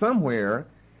go somewhere,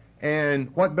 and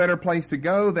what better place to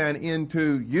go than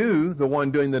into you, the one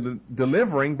doing the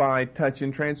delivering, by touch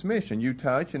and transmission. You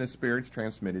touch, and a spirit's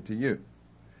transmitted to you.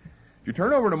 If you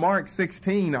turn over to Mark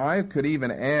 16, I could even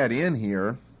add in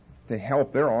here, to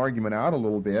help their argument out a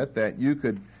little bit, that you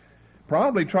could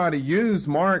probably try to use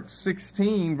Mark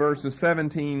 16 verses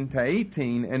 17 to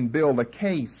 18 and build a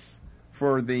case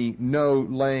for the no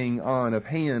laying on of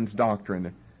hands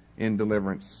doctrine in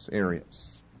deliverance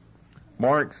areas.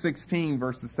 Mark 16,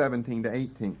 verses 17 to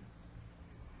 18.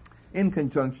 In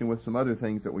conjunction with some other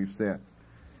things that we've said.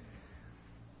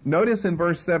 Notice in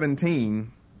verse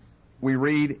 17, we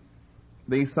read,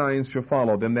 "These signs shall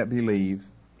follow them that believe.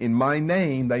 In my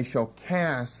name they shall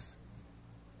cast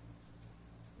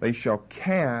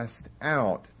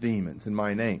out demons." In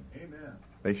my name. Amen.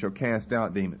 They shall cast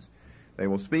out demons. They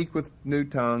will speak with new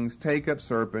tongues, take up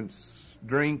serpents,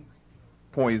 drink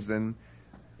poison.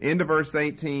 Into verse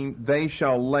 18, they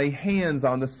shall lay hands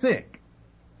on the sick,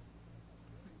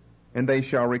 and they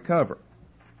shall recover.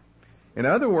 In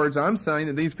other words, I'm saying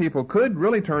that these people could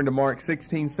really turn to Mark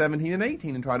 16, 17, and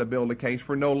 18 and try to build a case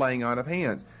for no laying on of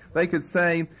hands. They could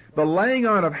say the laying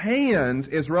on of hands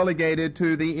is relegated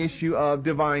to the issue of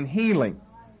divine healing,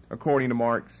 according to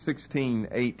Mark 16,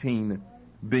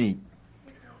 18b.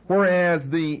 Whereas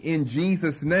the in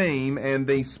Jesus' name and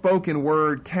the spoken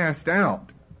word cast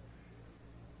out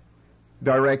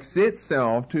directs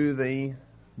itself to the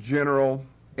general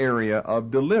area of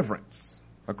deliverance,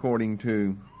 according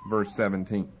to verse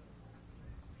 17.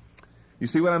 You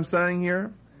see what I'm saying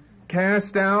here?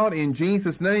 Cast out in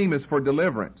Jesus' name is for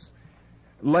deliverance.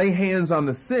 Lay hands on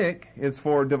the sick is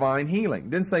for divine healing. It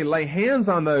didn't say lay hands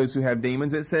on those who have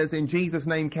demons. It says in Jesus'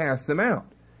 name cast them out.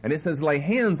 And it says lay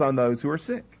hands on those who are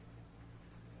sick.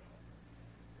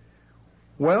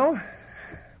 Well,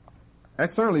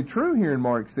 that's certainly true here in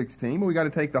Mark 16, but we've got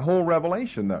to take the whole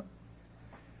revelation, though.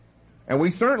 And we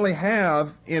certainly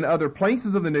have, in other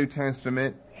places of the New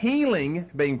Testament, healing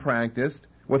being practiced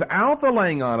without the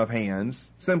laying on of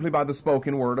hands, simply by the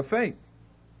spoken word of faith.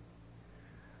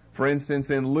 For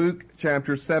instance, in Luke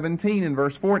chapter 17 and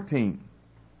verse 14,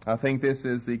 I think this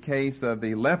is the case of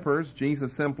the lepers.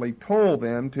 Jesus simply told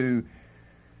them to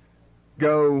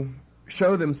go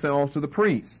show themselves to the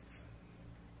priests.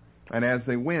 And as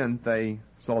they went, they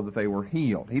saw that they were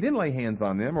healed. He didn't lay hands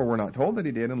on them, or we're not told that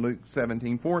he did in Luke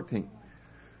 17:14.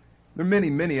 There are many,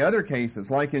 many other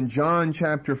cases, like in John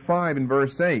chapter 5 and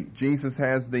verse 8. Jesus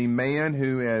has the man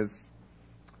who has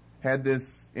had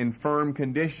this infirm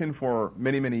condition for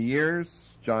many, many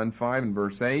years, John 5 and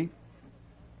verse 8.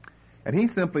 And he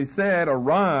simply said,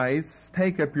 "Arise,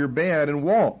 take up your bed and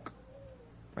walk."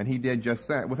 And he did just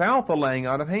that, without the laying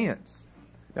on of hands.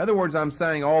 In other words, I'm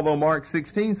saying, although Mark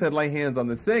 16 said lay hands on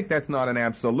the sick, that's not an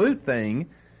absolute thing,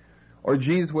 or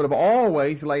Jesus would have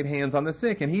always laid hands on the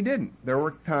sick, and he didn't. There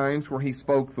were times where he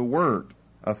spoke the word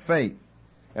of faith,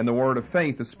 and the word of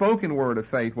faith, the spoken word of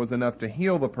faith, was enough to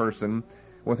heal the person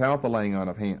without the laying on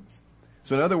of hands.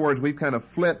 So in other words, we've kind of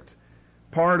flipped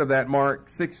part of that Mark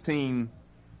 16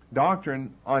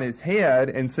 doctrine on its head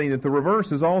and seen that the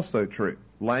reverse is also true.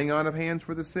 Laying on of hands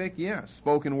for the sick? Yes.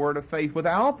 Spoken word of faith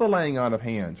without the laying on of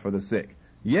hands for the sick?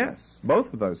 Yes.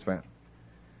 Both of those found.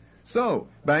 So,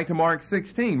 back to Mark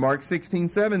 16. Mark 16,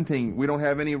 17. We don't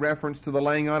have any reference to the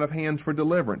laying on of hands for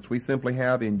deliverance. We simply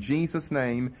have, in Jesus'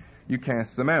 name, you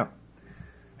cast them out.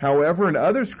 However, in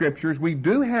other scriptures, we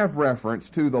do have reference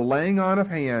to the laying on of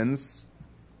hands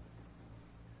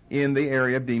in the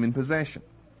area of demon possession.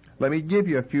 Let me give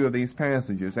you a few of these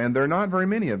passages, and there are not very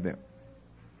many of them.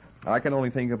 I can only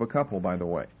think of a couple, by the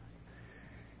way.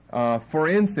 For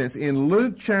instance, in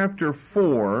Luke chapter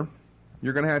 4,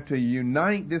 you're going to have to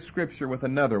unite this scripture with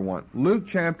another one. Luke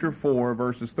chapter 4,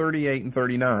 verses 38 and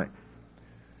 39.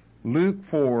 Luke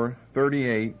 4,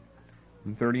 38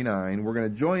 and 39. We're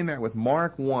going to join that with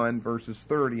Mark 1, verses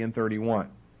 30 and 31.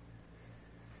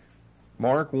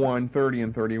 Mark 1, 30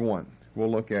 and 31.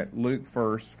 We'll look at Luke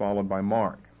first, followed by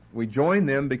Mark. We join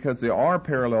them because they are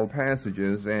parallel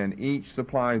passages, and each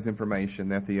supplies information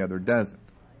that the other doesn't.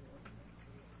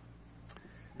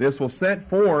 This will set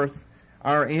forth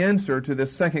our answer to the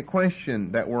second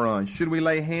question that we're on. Should we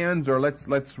lay hands, or let's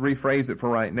rephrase it for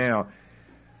right now.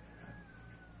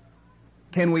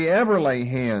 Can we ever lay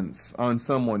hands on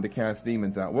someone to cast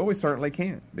demons out? Well, we certainly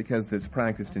can, because it's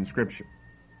practiced in Scripture.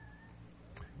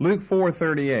 Luke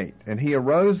 4:38, and he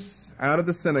arose out of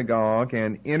the synagogue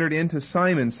and entered into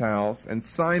Simon's house, and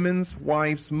Simon's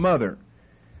wife's mother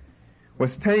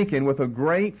was taken with a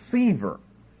great fever,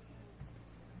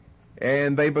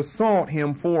 and they besought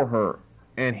him for her.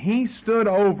 And he stood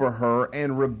over her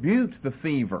and rebuked the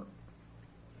fever,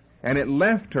 and it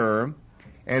left her,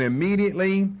 and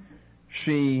immediately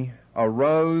she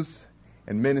arose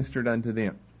and ministered unto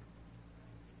them.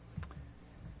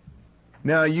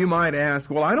 Now, you might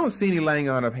ask, well, I don't see any laying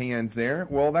on of hands there.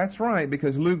 Well, that's right,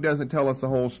 because Luke doesn't tell us the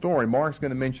whole story. Mark's going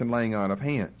to mention laying on of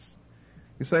hands.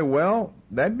 You say, well,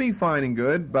 that'd be fine and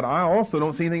good, but I also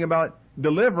don't see anything about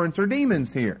deliverance or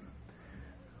demons here.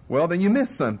 Well, then you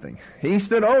missed something. He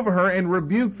stood over her and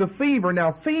rebuked the fever.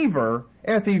 Now, fever,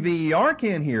 F-E-V-E-R,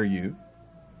 can't hear you.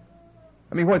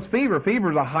 I mean, what's fever?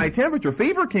 Fever is a high temperature.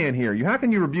 Fever can't hear you. How can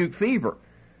you rebuke fever?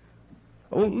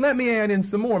 Well, let me add in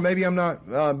some more. Maybe I'm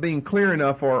not being clear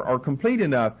enough or complete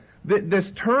enough.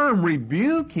 This term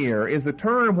rebuke here is a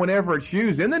term, whenever it's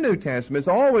used in the New Testament, it's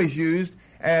always used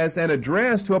as an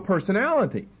address to a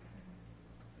personality.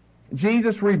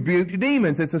 Jesus rebuked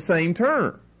demons. It's the same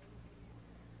term.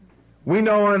 We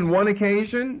know on one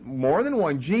occasion, more than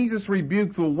one, Jesus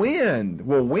rebuked the wind.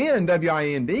 Well, wind,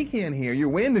 W-I-N-D, can't hear you.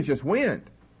 Wind is just wind.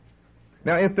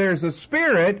 Now, if there's a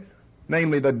spirit,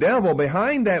 namely the devil,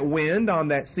 behind that wind on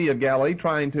that Sea of Galilee,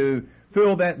 trying to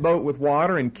fill that boat with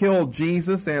water and kill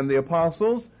Jesus and the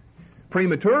apostles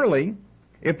prematurely,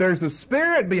 if there's a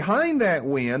spirit behind that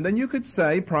wind, then you could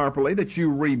say properly that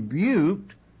you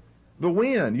rebuked the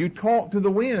wind. You talked to the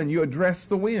wind. You addressed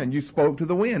the wind. You spoke to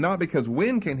the wind. Not because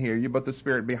wind can hear you, but the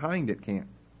spirit behind it can.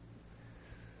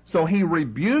 So he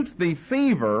rebuked the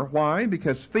fever. Why?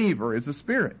 Because fever is a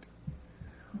spirit.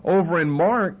 Over in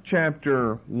Mark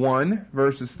chapter 1,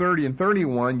 verses 30 and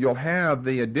 31, you'll have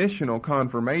the additional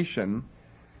confirmation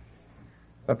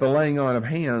that the laying on of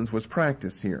hands was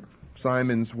practiced here.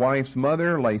 Simon's wife's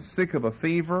mother lay sick of a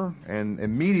fever, and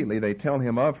immediately they tell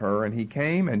him of her, and he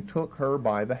came and took her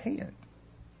by the hand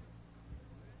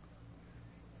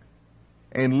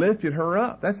and lifted her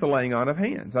up. That's the laying on of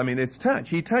hands. I mean, it's touch.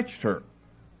 He touched her.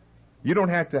 You don't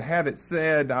have to have it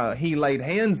said he laid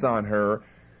hands on her.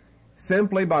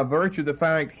 Simply by virtue of the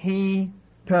fact he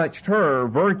touched her,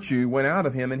 virtue went out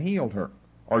of him and healed her,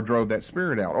 or drove that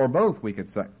spirit out, or both, we could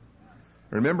say.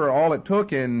 Remember, all it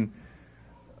took in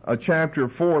a chapter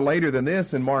 4 later than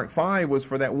this, in Mark 5, was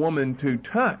for that woman to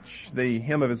touch the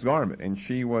hem of his garment, and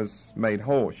she was made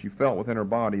whole. She felt within her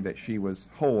body that she was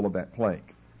whole of that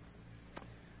plague.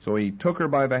 So he took her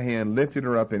by the hand, lifted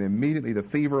her up, and immediately the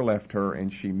fever left her,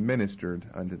 and she ministered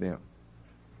unto them.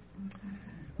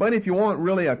 But if you want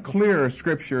really a clearer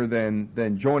scripture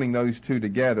than joining those two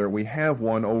together, we have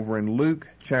one over in Luke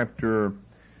chapter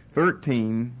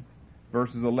 13,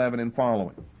 verses 11 and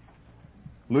following.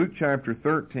 Luke chapter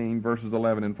 13, verses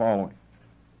 11 and following.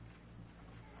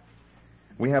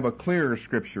 We have a clearer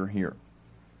scripture here.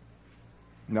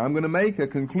 Now, I'm going to make a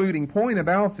concluding point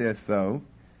about this, though.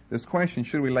 This question,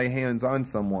 should we lay hands on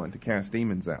someone to cast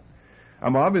demons out?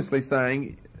 I'm obviously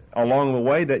saying along the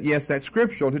way that, yes, that's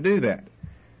scriptural to do that.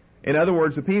 In other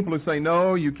words, the people who say,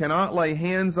 no, you cannot lay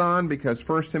hands on because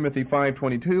 1 Timothy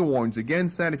 5:22 warns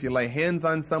against that. If you lay hands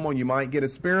on someone, you might get a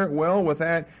spirit. Well, with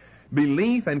that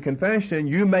belief and confession,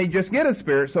 you may just get a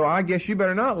spirit, so I guess you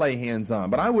better not lay hands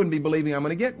on. But I wouldn't be believing I'm going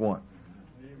to get one.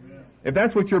 Amen. If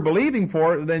that's what you're believing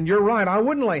for, then you're right. I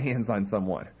wouldn't lay hands on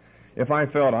someone. If I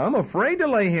felt I'm afraid to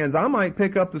lay hands, I might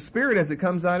pick up the spirit as it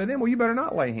comes out of them. Well, you better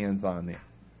not lay hands on them.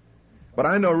 But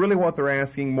I know really what they're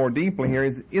asking more deeply here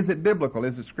is it biblical?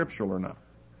 Is it scriptural or not?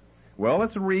 Well,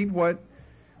 let's read what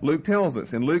Luke tells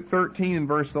us. In Luke 13 and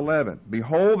verse 11,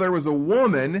 behold, there was a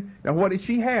woman. Now, what did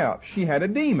she have? She had a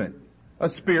demon. A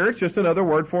spirit, just another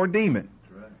word for a demon.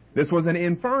 Right. This was an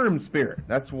infirm spirit.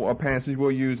 That's a passage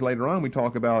we'll use later on. We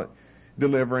talk about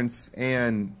deliverance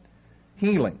and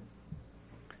healing.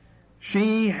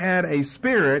 She had a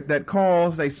spirit that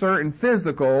caused a certain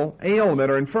physical ailment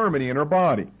or infirmity in her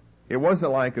body. It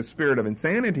wasn't like a spirit of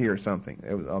insanity or something.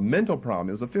 It was a mental problem.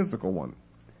 It was a physical one.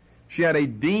 She had a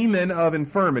demon of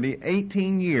infirmity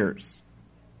 18 years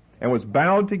and was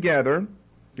bowed together,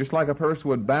 just like a person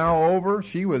would bow over.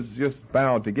 She was just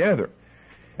bowed together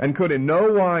and could in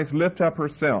no wise lift up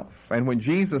herself. And when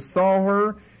Jesus saw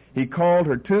her, he called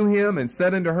her to him and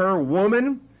said unto her,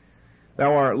 Woman,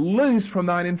 thou art loosed from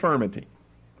thine infirmity.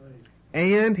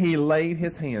 And he laid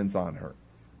his hands on her.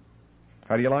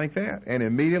 How do you like that? And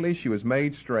immediately she was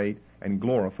made straight and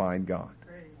glorified God.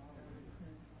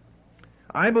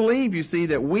 I believe, you see,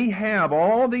 that we have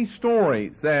all these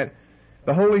stories that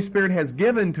the Holy Spirit has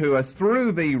given to us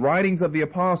through the writings of the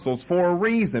apostles for a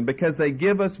reason, because they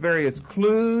give us various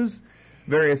clues,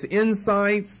 various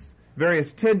insights,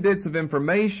 various tidbits of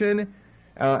information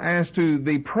as to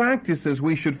the practices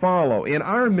we should follow in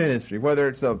our ministry, whether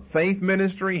it's a faith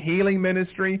ministry, healing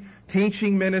ministry,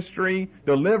 teaching ministry,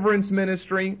 deliverance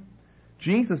ministry.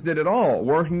 Jesus did it all.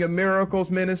 Working of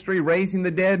miracles ministry, raising the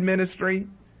dead ministry.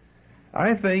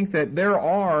 I think that there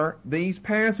are these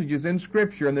passages in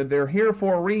Scripture and that they're here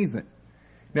for a reason.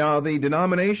 Now, the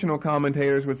denominational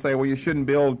commentators would say, well, you shouldn't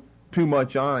build too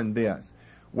much on this.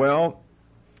 Well,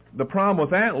 the problem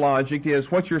with that logic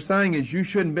is what you're saying is you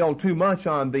shouldn't build too much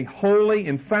on the holy,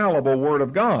 infallible Word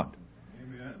of God.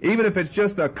 Amen. Even if it's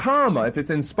just a comma, if it's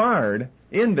inspired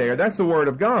in there, that's the Word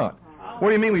of God. What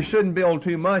do you mean we shouldn't build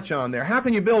too much on there? How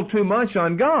can you build too much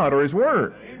on God or His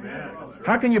Word?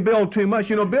 How can you build too much?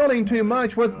 You know, building too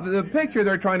much, what the picture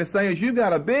they're trying to say is you've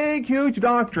got a big, huge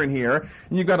doctrine here,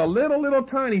 and you've got a little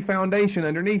tiny foundation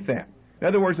underneath that. In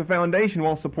other words, the foundation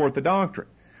won't support the doctrine.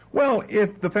 Well,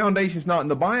 if the foundation's not in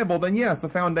the Bible, then yes, the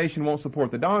foundation won't support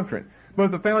the doctrine. But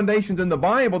if the foundation's in the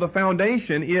Bible, the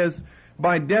foundation is,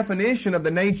 by definition of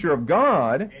the nature of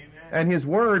God and His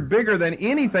Word, bigger than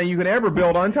anything you could ever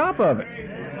build on top of it.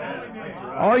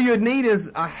 All you'd need is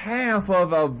a half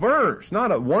of a verse,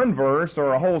 not a one verse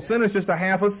or a whole sentence, just a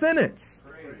half a sentence.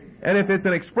 And if it's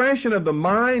an expression of the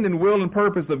mind and will and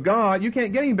purpose of God, you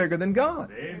can't get any bigger than God.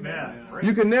 Amen.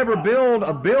 You can never build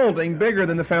a building bigger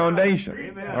than the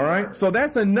foundation. All right? So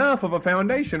that's enough of a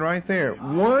foundation right there.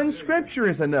 One scripture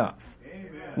is enough.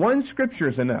 One scripture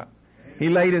is enough. He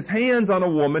laid His hands on a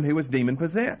woman who was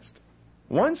demon-possessed.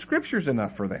 One scripture is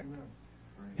enough for that.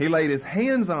 He laid His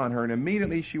hands on her, and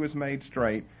immediately she was made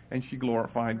straight, and she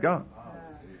glorified God.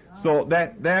 So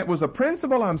that was a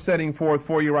principle I'm setting forth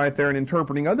for you right there in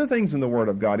interpreting other things in the Word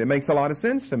of God. It makes a lot of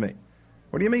sense to me.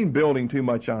 What do you mean building too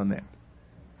much on that?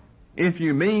 If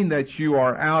you mean that you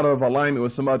are out of alignment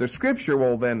with some other scripture,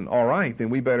 well then, all right, then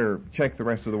we better check the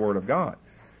rest of the Word of God.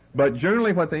 But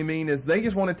generally what they mean is they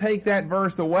just want to take that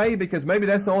verse away because maybe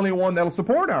that's the only one that will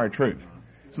support our truth.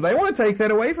 So they want to take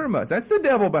that away from us. That's the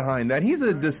devil behind that. He's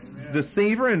a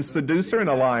deceiver and seducer and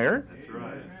a liar.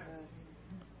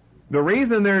 The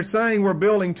reason they're saying we're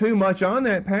building too much on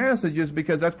that passage is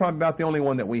because that's probably about the only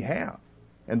one that we have.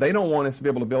 And they don't want us to be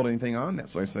able to build anything on that.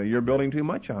 So they say, you're building too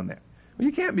much on that. Well,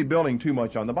 you can't be building too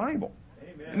much on the Bible.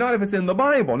 Amen. Not if it's in the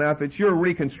Bible. Now, if it's your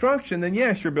reconstruction, then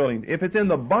yes, you're building. If it's in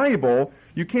the Bible,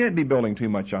 you can't be building too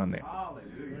much on that.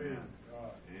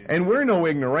 And we're no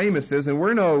ignoramuses, and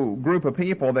we're no group of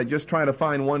people that just try to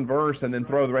find one verse and then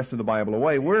throw the rest of the Bible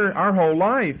away. Our whole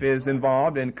life is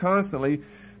involved in constantly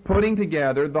putting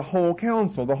together the whole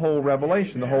counsel, the whole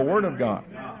revelation, the whole Word of God.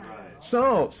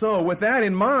 So with that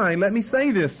in mind, let me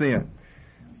say this then.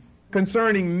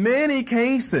 Concerning many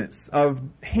cases of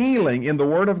healing in the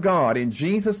Word of God, in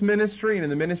Jesus' ministry and in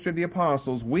the ministry of the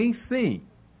apostles, we see,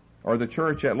 or the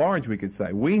church at large we could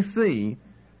say, we see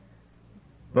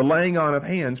the laying on of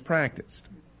hands practiced.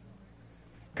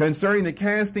 Concerning the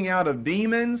casting out of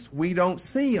demons, we don't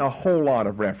see a whole lot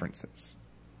of references.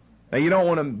 Now, you don't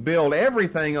want to build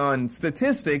everything on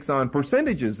statistics, on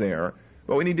percentages there,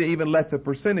 but we need to even let the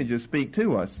percentages speak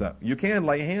to us. So you can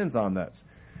lay hands on those.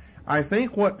 I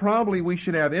think what probably we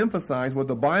should have emphasized, what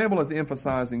the Bible is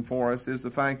emphasizing for us, is the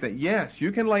fact that, yes,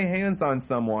 you can lay hands on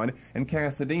someone and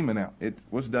cast a demon out. It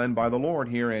was done by the Lord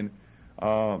here in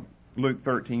Luke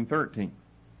 13:13.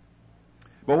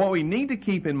 But what we need to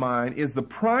keep in mind is the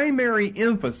primary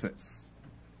emphasis.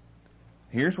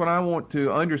 Here's what I want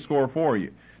to underscore for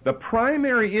you. The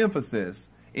primary emphasis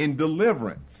in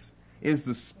deliverance is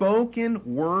the spoken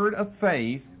word of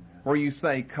faith where you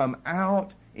say, come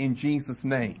out in Jesus'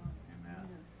 name.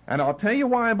 And I'll tell you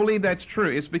why I believe that's true.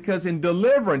 It's because in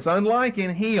deliverance, unlike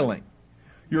in healing,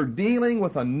 you're dealing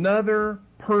with another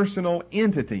personal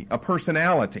entity, a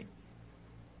personality.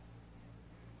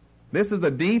 This is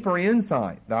a deeper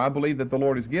insight that I believe that the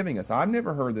Lord is giving us. I've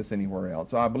never heard this anywhere else.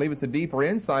 So I believe it's a deeper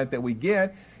insight that we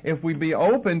get if we be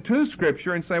open to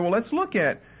Scripture and say, well, let's look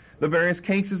at the various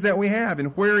cases that we have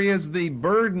and where is the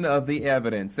burden of the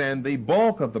evidence and the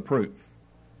bulk of the proof.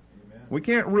 Amen. We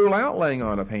can't rule out laying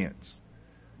on of hands.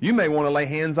 You may want to lay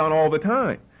hands on all the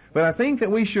time. But I think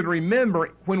that we should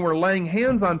remember when we're laying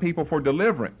hands on people for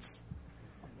deliverance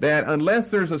that unless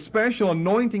there's a special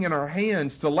anointing in our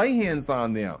hands to lay hands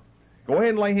on them, go ahead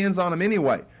and lay hands on them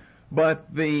anyway.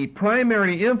 But the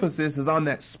primary emphasis is on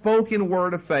that spoken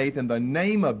word of faith in the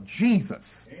name of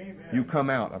Jesus. Amen. You come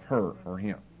out of her or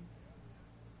him.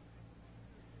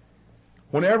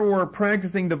 Whenever we're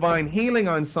practicing divine healing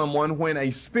on someone, when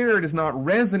a spirit is not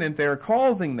resonant there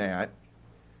causing that,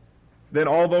 then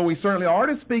although we certainly are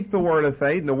to speak the word of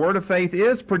faith, and the word of faith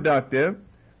is productive,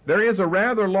 there is a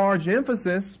rather large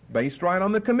emphasis based right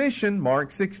on the commission,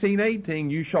 Mark 16:18,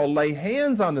 you shall lay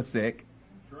hands on the sick.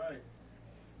 That's right.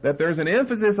 That there's an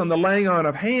emphasis on the laying on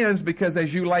of hands because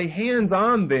as you lay hands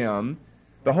on them,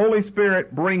 the Holy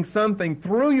Spirit brings something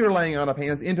through your laying on of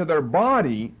hands into their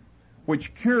body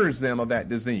which cures them of that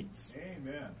disease.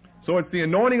 Amen. So it's the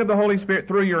anointing of the Holy Spirit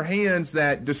through your hands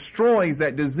that destroys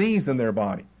that disease in their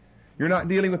body. You're not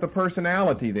dealing with a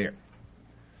personality there.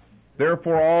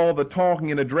 Therefore, all the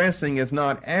talking and addressing is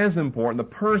not as important. The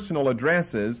personal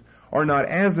addresses are not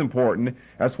as important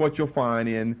as what you'll find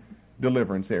in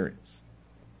deliverance areas.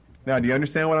 Now, do you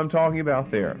understand what I'm talking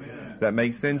about there? Amen. Does that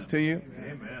make sense to you?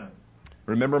 Amen.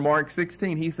 Remember Mark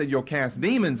 16, he said you'll cast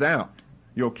demons out.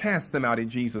 You'll cast them out in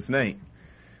Jesus' name.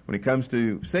 When it comes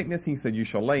to sickness, he said, you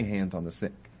shall lay hands on the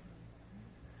sick.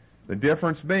 The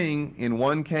difference being, in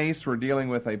one case, we're dealing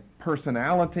with a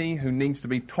personality who needs to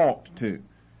be talked to.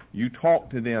 You talk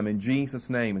to them in Jesus'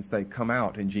 name and say, come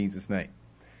out in Jesus' name.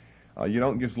 You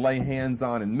don't just lay hands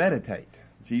on and meditate.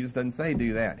 Jesus doesn't say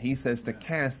do that. He says to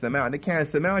cast them out. And to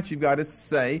cast them out, you've got to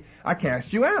say, I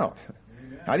cast you out.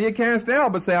 How do you cast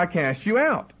out but say, I cast you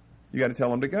out? You've got to tell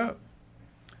them to go.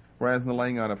 Whereas in the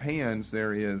laying on of hands,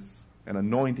 there is an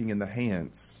anointing in the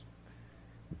hands,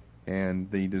 and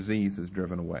the disease is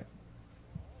driven away.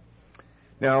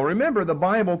 Now remember, the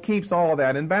Bible keeps all of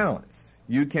that in balance.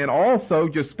 You can also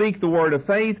just speak the word of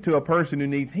faith to a person who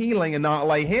needs healing and not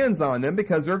lay hands on them,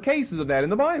 because there are cases of that in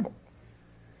the Bible.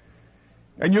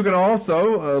 And you can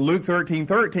also, Luke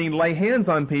 13:13, lay hands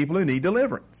on people who need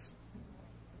deliverance.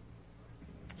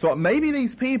 So maybe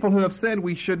these people who have said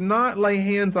we should not lay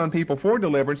hands on people for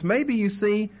deliverance, maybe you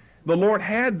see the Lord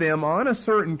had them on a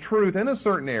certain truth in a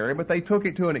certain area, but they took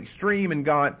it to an extreme and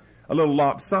got a little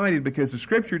lopsided, because the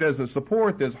Scripture doesn't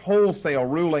support this wholesale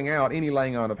ruling out any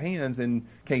laying on of hands in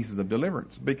cases of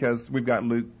deliverance, because we've got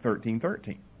Luke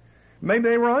 13:13. Maybe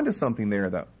they were onto something there,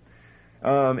 though.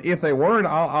 If they weren't,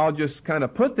 I'll just kind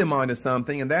of put them onto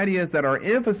something, and that is that our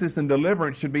emphasis in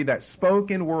deliverance should be that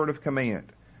spoken word of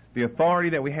command, the authority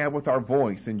that we have with our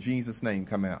voice, in Jesus' name,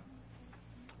 come out.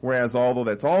 Whereas, although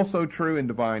that's also true in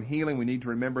divine healing, we need to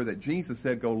remember that Jesus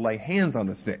said, go lay hands on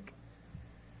the sick,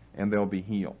 and they'll be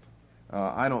healed.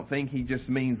 I don't think he just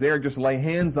means there, just lay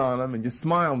hands on them and just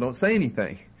smile and don't say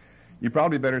anything. You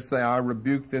probably better say, I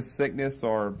rebuke this sickness,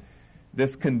 or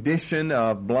this condition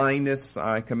of blindness,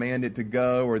 I command it to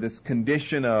go, or this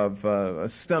condition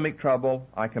of stomach trouble,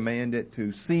 I command it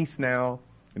to cease now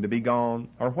and to be gone,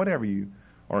 or whatever you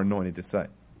are anointed to say.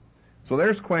 So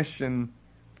there's question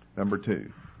number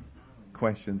 2.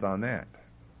 Questions on that?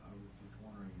 I was just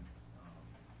wondering,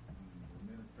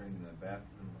 administering the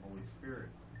baptism of the Holy Spirit,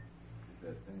 is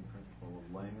that same principle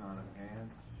of laying on of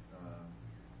hands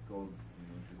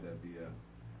should that be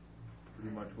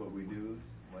pretty much what we do,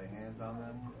 lay hands on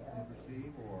them and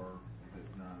receive, or is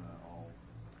it not at all?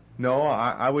 No,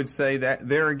 I would say that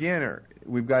there again,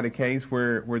 we've got a case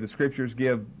where the Scriptures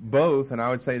give both, and I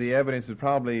would say the evidence is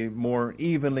probably more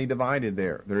evenly divided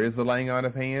there. There is the laying on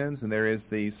of hands, and there is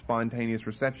the spontaneous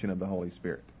reception of the Holy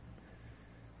Spirit.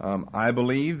 I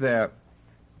believe that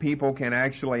people can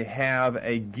actually have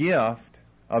a gift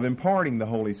of imparting the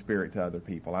Holy Spirit to other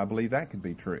people. I believe that could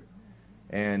be true.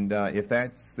 And if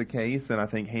that's the case, then I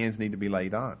think hands need to be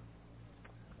laid on.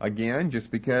 Again,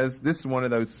 just because this is one of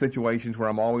those situations where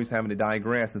I'm always having to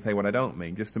digress and say what I don't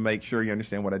mean, just to make sure you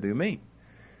understand what I do mean.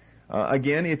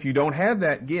 Again, if you don't have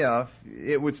that gift,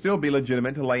 it would still be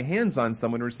legitimate to lay hands on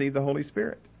someone to receive the Holy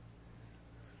Spirit.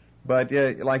 But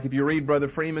like if you read Brother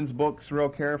Freeman's books real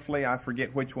carefully, I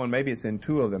forget which one, maybe it's in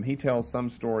 2 of them. He tells some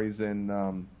stories in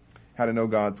How to Know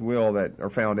God's Will that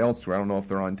are found elsewhere. I don't know if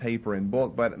they're on tape or in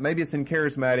book, but maybe it's in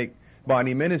Charismatic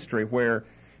Body Ministry, where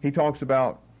he talks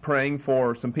about praying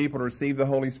for some people to receive the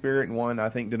Holy Spirit in one, I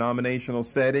think, denominational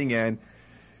setting, and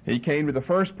he came to the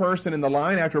first person in the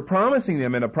line after promising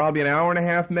them in probably an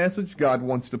hour-and-a-half message, God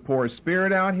wants to pour His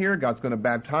Spirit out here, God's going to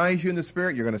baptize you in the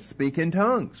Spirit, you're going to speak in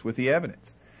tongues with the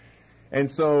evidence. And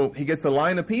so he gets a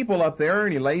line of people up there,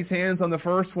 and he lays hands on the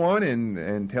first one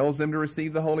and tells them to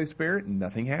receive the Holy Spirit, and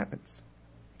nothing happens.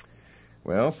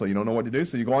 Well, so you don't know what to do,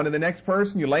 so you go on to the next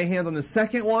person, you lay hands on the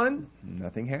second one,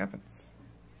 nothing happens.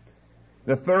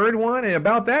 The third one, and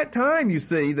about that time, you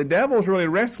see, the devil's really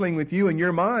wrestling with you in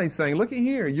your mind, saying, look at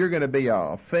here, you're going to be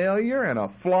a failure and a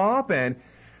flop, and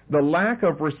the lack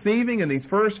of receiving in these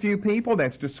first few people,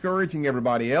 that's discouraging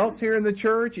everybody else here in the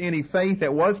church. Any faith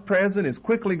that was present is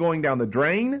quickly going down the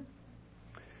drain.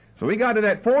 So we got to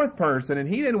that fourth person, and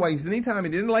he didn't waste any time. He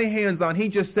didn't lay hands on. He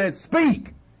just said,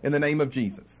 speak in the name of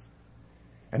Jesus.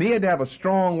 And he had to have a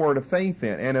strong word of faith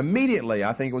in. And immediately,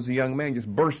 I think it was a young man, just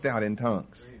burst out in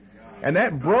tongues. And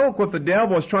that broke what the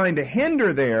devil was trying to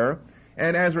hinder there.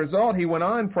 And as a result, he went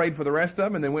on, prayed for the rest of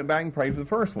them, and then went back and prayed for the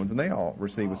first ones. And they all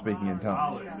received with speaking in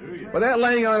tongues. Hallelujah. But that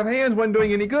laying on of hands wasn't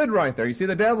doing any good right there. You see,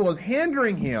 the devil was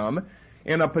hindering him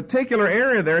in a particular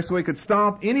area there so he could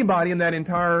stop anybody in that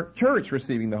entire church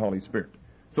receiving the Holy Spirit.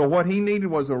 So what he needed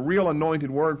was a real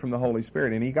anointed word from the Holy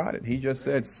Spirit, and he got it. He just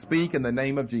said, speak in the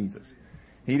name of Jesus.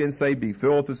 He didn't say, be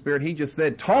filled with the Spirit. He just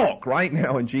said, talk right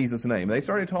now in Jesus' name. They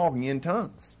started talking in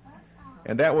tongues.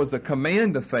 And that was a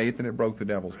command of faith, and it broke the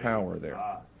devil's power there.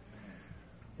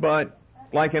 But,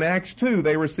 like in Acts 2,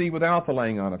 they received without the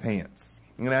laying on of hands.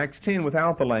 In Acts 10,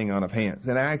 without the laying on of hands.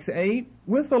 In Acts 8,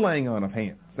 with the laying on of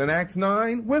hands. In Acts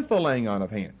 9, with the laying on of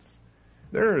hands.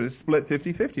 They're split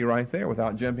 50-50 right there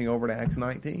without jumping over to Acts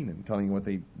 19 and telling you what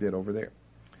they did over there.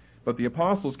 But the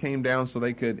apostles came down so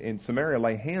they could, in Samaria,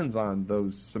 lay hands on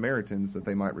those Samaritans that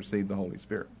they might receive the Holy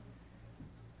Spirit.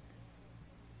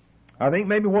 I think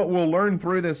maybe what we'll learn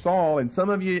through this all, and some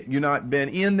of you, you've not been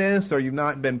in this, or you've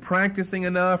not been practicing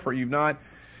enough, or you've not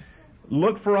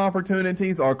looked for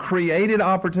opportunities, or created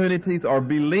opportunities, or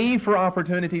believed for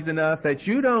opportunities enough that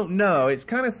you don't know. It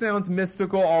kind of sounds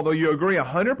mystical, although you agree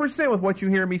 100% with what you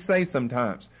hear me say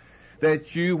sometimes.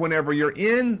 That you, whenever you're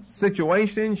in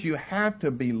situations, you have to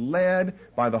be led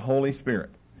by the Holy Spirit.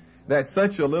 That's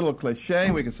such a little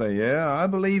cliche. We can say, yeah, I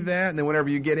believe that. And then whenever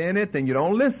you get in it, then you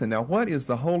don't listen. Now, what is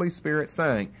the Holy Spirit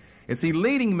saying? Is He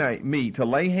leading me to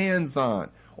lay hands on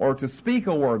or to speak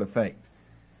a word of faith?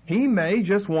 He may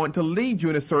just want to lead you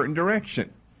in a certain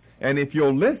direction. And if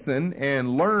you'll listen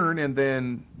and learn and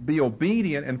then be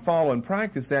obedient and follow and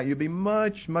practice that, you'll be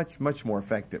much, much, much more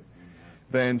effective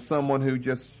than someone who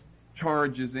just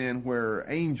charges in where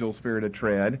angels fear to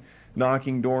tread,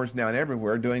 knocking doors down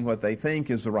everywhere, doing what they think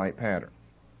is the right pattern.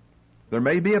 There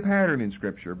may be a pattern in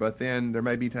Scripture, but then there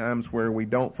may be times where we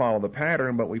don't follow the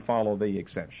pattern, but we follow the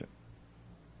exception.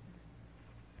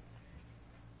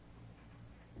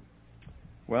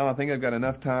 Well, I think I've got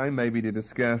enough time maybe to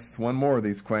discuss one more of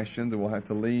these questions, and we'll have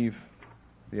to leave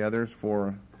the others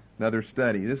for another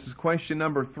study. This is question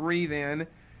number 3 then.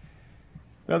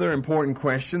 Another important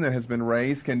question that has been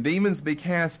raised: can demons be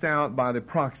cast out by the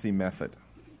proxy method?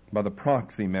 By the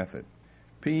proxy method.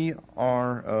 P-R-O-X-Y.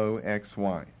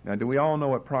 Now, do we all know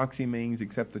what proxy means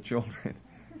except the children?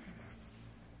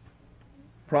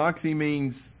 Proxy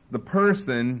means the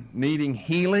person needing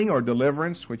healing or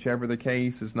deliverance, whichever the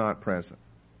case, is not present.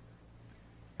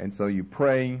 And so you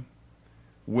pray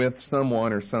with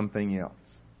someone or something else.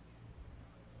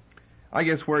 I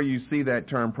guess where you see that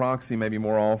term proxy maybe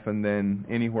more often than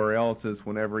anywhere else is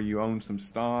whenever you own some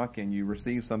stock and you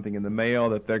receive something in the mail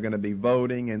that they're going to be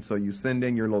voting, and so you send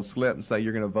in your little slip and say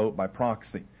you're going to vote by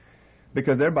proxy.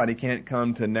 Because everybody can't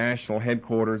come to national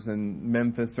headquarters in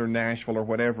Memphis or Nashville or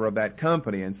whatever of that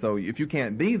company, and so if you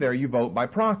can't be there, you vote by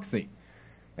proxy.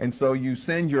 And so you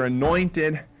send your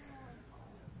anointed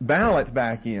ballot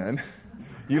back in.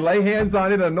 You lay hands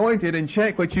on it, anoint it, and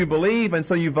check what you believe, and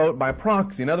so you vote by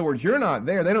proxy. In other words, you're not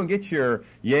there. They don't get your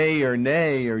yay or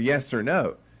nay or yes or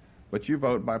no, but you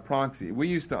vote by proxy. We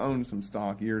used to own some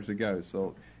stock years ago,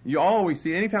 so you always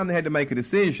see, anytime they had to make a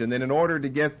decision, then in order to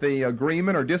get the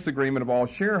agreement or disagreement of all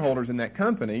shareholders in that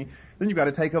company, then you've got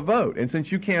to take a vote. And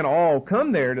since you can't all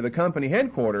come there to the company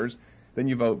headquarters, then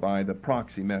you vote by the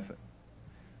proxy method.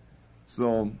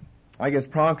 So I guess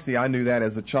proxy, I knew that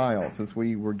as a child, since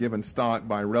we were given stock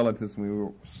by relatives when we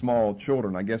were small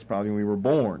children. I guess probably when we were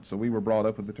born. So we were brought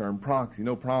up with the term proxy.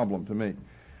 No problem to me.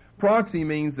 Proxy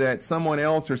means that someone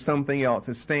else or something else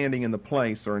is standing in the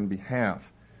place or in behalf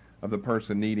of the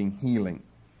person needing healing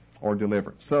or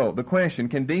deliverance. So the question,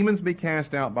 can demons be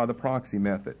cast out by the proxy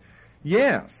method?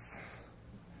 Yes.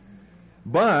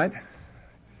 But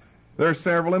there are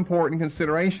several important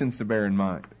considerations to bear in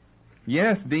mind.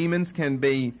 Yes, demons can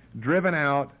be driven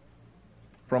out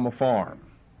from afar.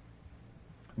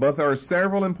 But there are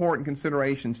several important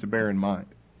considerations to bear in mind.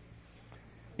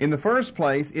 In the first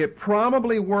place, it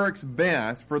probably works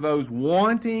best for those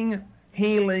wanting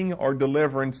healing or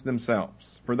deliverance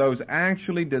themselves, for those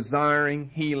actually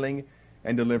desiring healing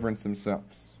and deliverance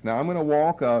themselves. Now, I'm going to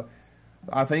walk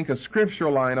I think a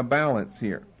scriptural line of balance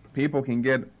here. People can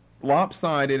get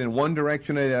lopsided in one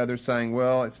direction or the other, saying,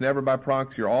 well, it's never by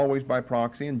proxy or always by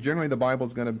proxy, and generally the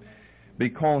Bible's going to be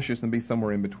cautious and be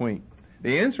somewhere in between.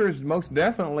 The answer is most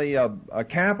definitely a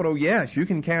capital yes. You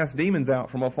can cast demons out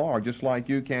from afar, just like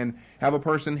you can have a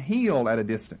person healed at a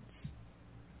distance.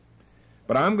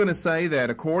 But I'm going to say that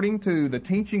according to the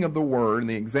teaching of the Word and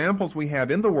the examples we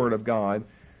have in the Word of God,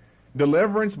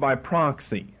 deliverance by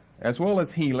proxy, as well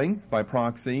as healing by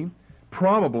proxy,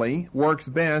 probably works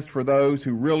best for those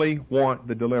who really want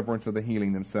the deliverance or the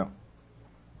healing themselves.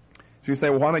 So you say,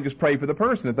 well, why not just pray for the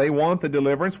person? If they want the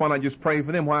deliverance, why not just pray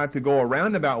for them? Why have to go a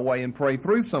roundabout way and pray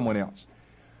through someone else?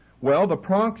 Well, the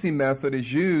proxy method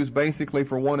is used basically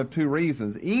for one of two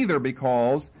reasons. Either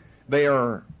because they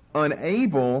are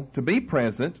unable to be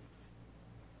present,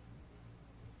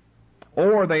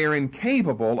 or they are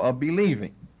incapable of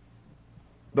believing.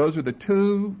 Those are the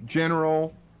two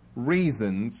general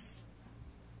reasons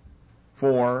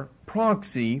for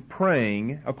proxy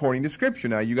praying according to Scripture.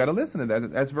 Now, you got to listen to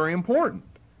that. That's very important.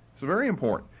 It's very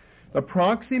important. The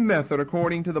proxy method,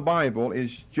 according to the Bible,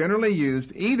 is generally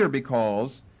used either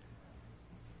because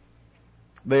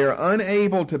they are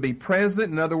unable to be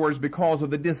present, in other words, because of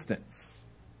the distance.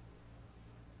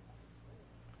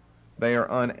 they are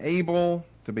unable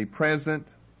to be present,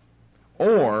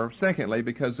 or, secondly,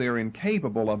 because they are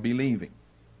incapable of believing.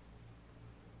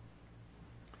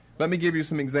 Let me give you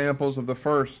some examples of the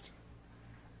first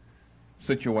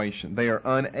situation. They are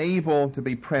unable to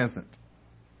be present.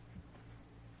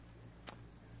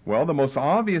 Well, the most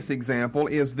obvious example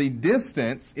is the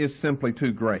distance is simply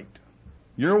too great.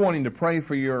 You're wanting to pray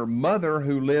for your mother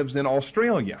who lives in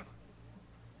Australia.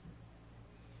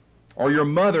 Or your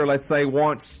mother, let's say,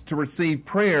 wants to receive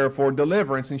prayer for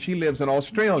deliverance and she lives in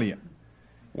Australia.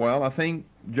 Well, I think,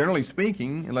 generally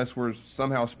speaking, unless we're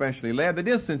somehow specially led, the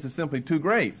distance is simply too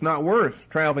great. It's not worth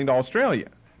traveling to Australia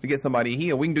to get somebody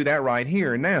healed. We can do that right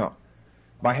here and now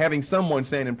by having someone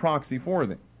stand in proxy for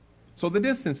them. So the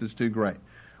distance is too great.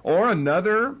 Or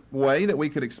another way that we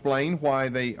could explain why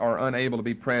they are unable to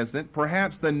be present,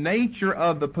 perhaps the nature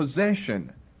of the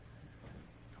possession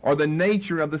or the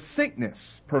nature of the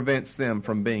sickness prevents them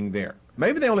from being there.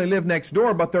 Maybe they only live next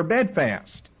door, but they're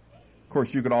bedfast. Of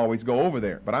course, you could always go over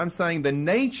there. But I'm saying the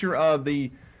nature of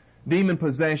the demon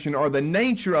possession or the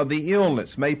nature of the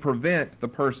illness may prevent the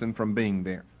person from being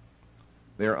there.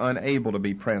 They're unable to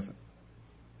be present.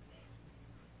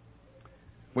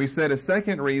 We said a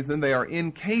second reason, they are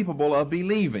incapable of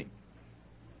believing.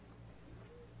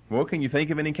 Well, can you think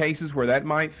of any cases where that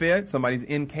might fit? Somebody's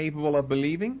incapable of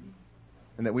believing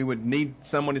and that we would need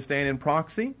someone to stand in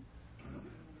proxy?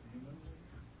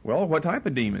 Well, what type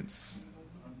of demons?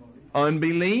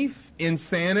 Unbelief?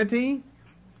 Insanity?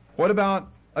 What about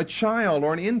a child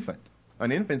or an infant?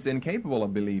 An infant's incapable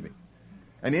of believing.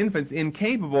 An infant's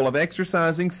incapable of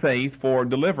exercising faith for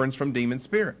deliverance from demon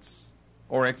spirits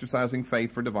or exercising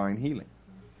faith for divine healing.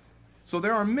 So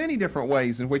there are many different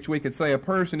ways in which we could say a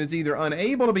person is either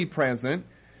unable to be present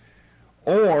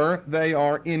or they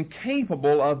are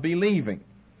incapable of believing.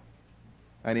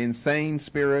 An insane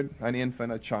spirit, an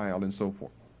infant, a child, and so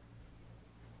forth.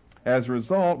 As a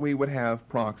result, we would have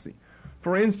proxy.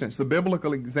 For instance, the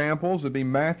biblical examples would be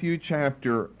Matthew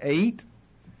chapter 8,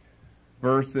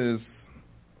 verses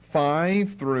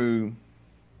 5 through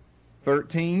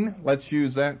 13. Let's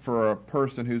use that for a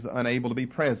person who's unable to be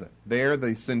present. There,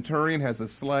 the centurion has a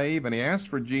slave, and he asks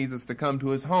for Jesus to come to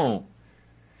his home.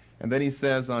 And then he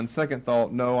says on second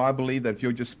thought, no, I believe that if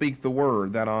you'll just speak the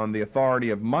word, that on the authority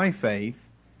of my faith,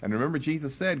 and remember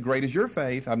Jesus said, great is your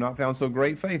faith, I've not found so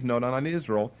great faith, no, not in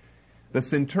Israel. The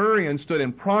centurion stood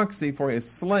in proxy for his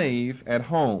slave at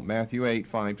home, Matthew 8,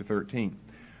 5 to 13.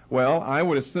 Well, I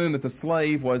would assume that the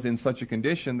slave was in such a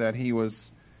condition that he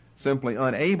was simply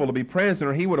unable to be present,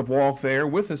 or he would have walked there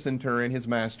with the centurion, his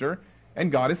master,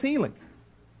 and got his healing.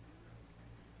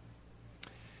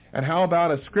 And how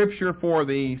about a scripture for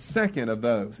the second of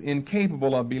those,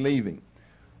 incapable of believing?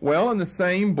 Well, in the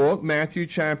same book, Matthew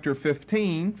chapter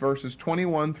 15, verses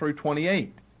 21 through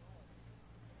 28.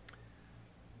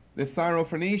 This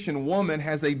Syrophoenician woman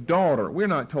has a daughter. We're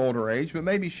not told her age, but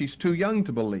maybe she's too young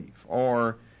to believe.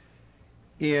 Or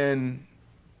in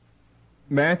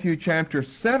Matthew chapter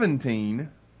 17,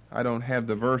 I don't have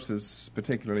the verses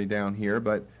particularly down here,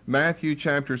 but Matthew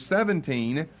chapter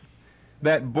 17,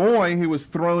 that boy who was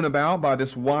thrown about by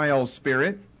this wild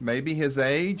spirit, maybe his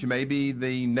age, maybe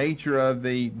the nature of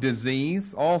the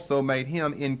disease, also made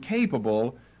him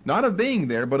incapable, not of being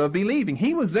there, but of believing.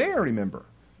 He was there, remember.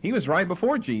 He was right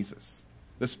before Jesus.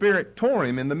 The spirit tore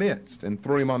him in the midst and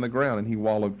threw him on the ground, and he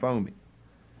wallowed foaming.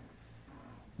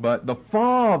 But the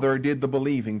Father did the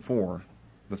believing for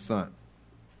the Son.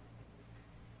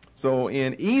 So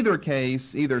in either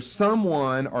case, either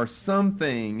someone or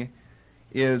something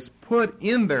is put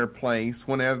in their place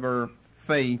whenever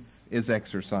faith is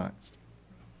exercised.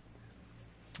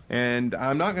 And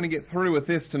I'm not going to get through with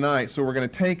this tonight, so we're going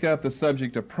to take up the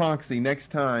subject of proxy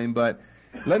next time, but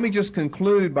let me just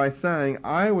conclude by saying,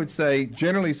 I would say,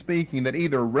 generally speaking, that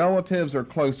either relatives or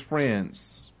close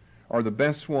friends are the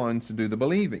best ones to do the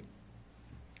believing.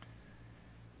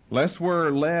 Unless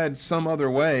we're led some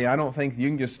other way, I don't think you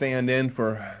can just stand in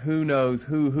for who knows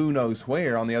who knows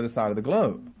where on the other side of the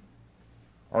globe.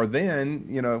 Or then,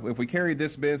 if we carried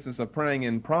this business of praying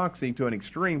in proxy to an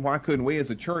extreme, why couldn't we as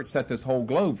a church set this whole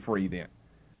globe free then?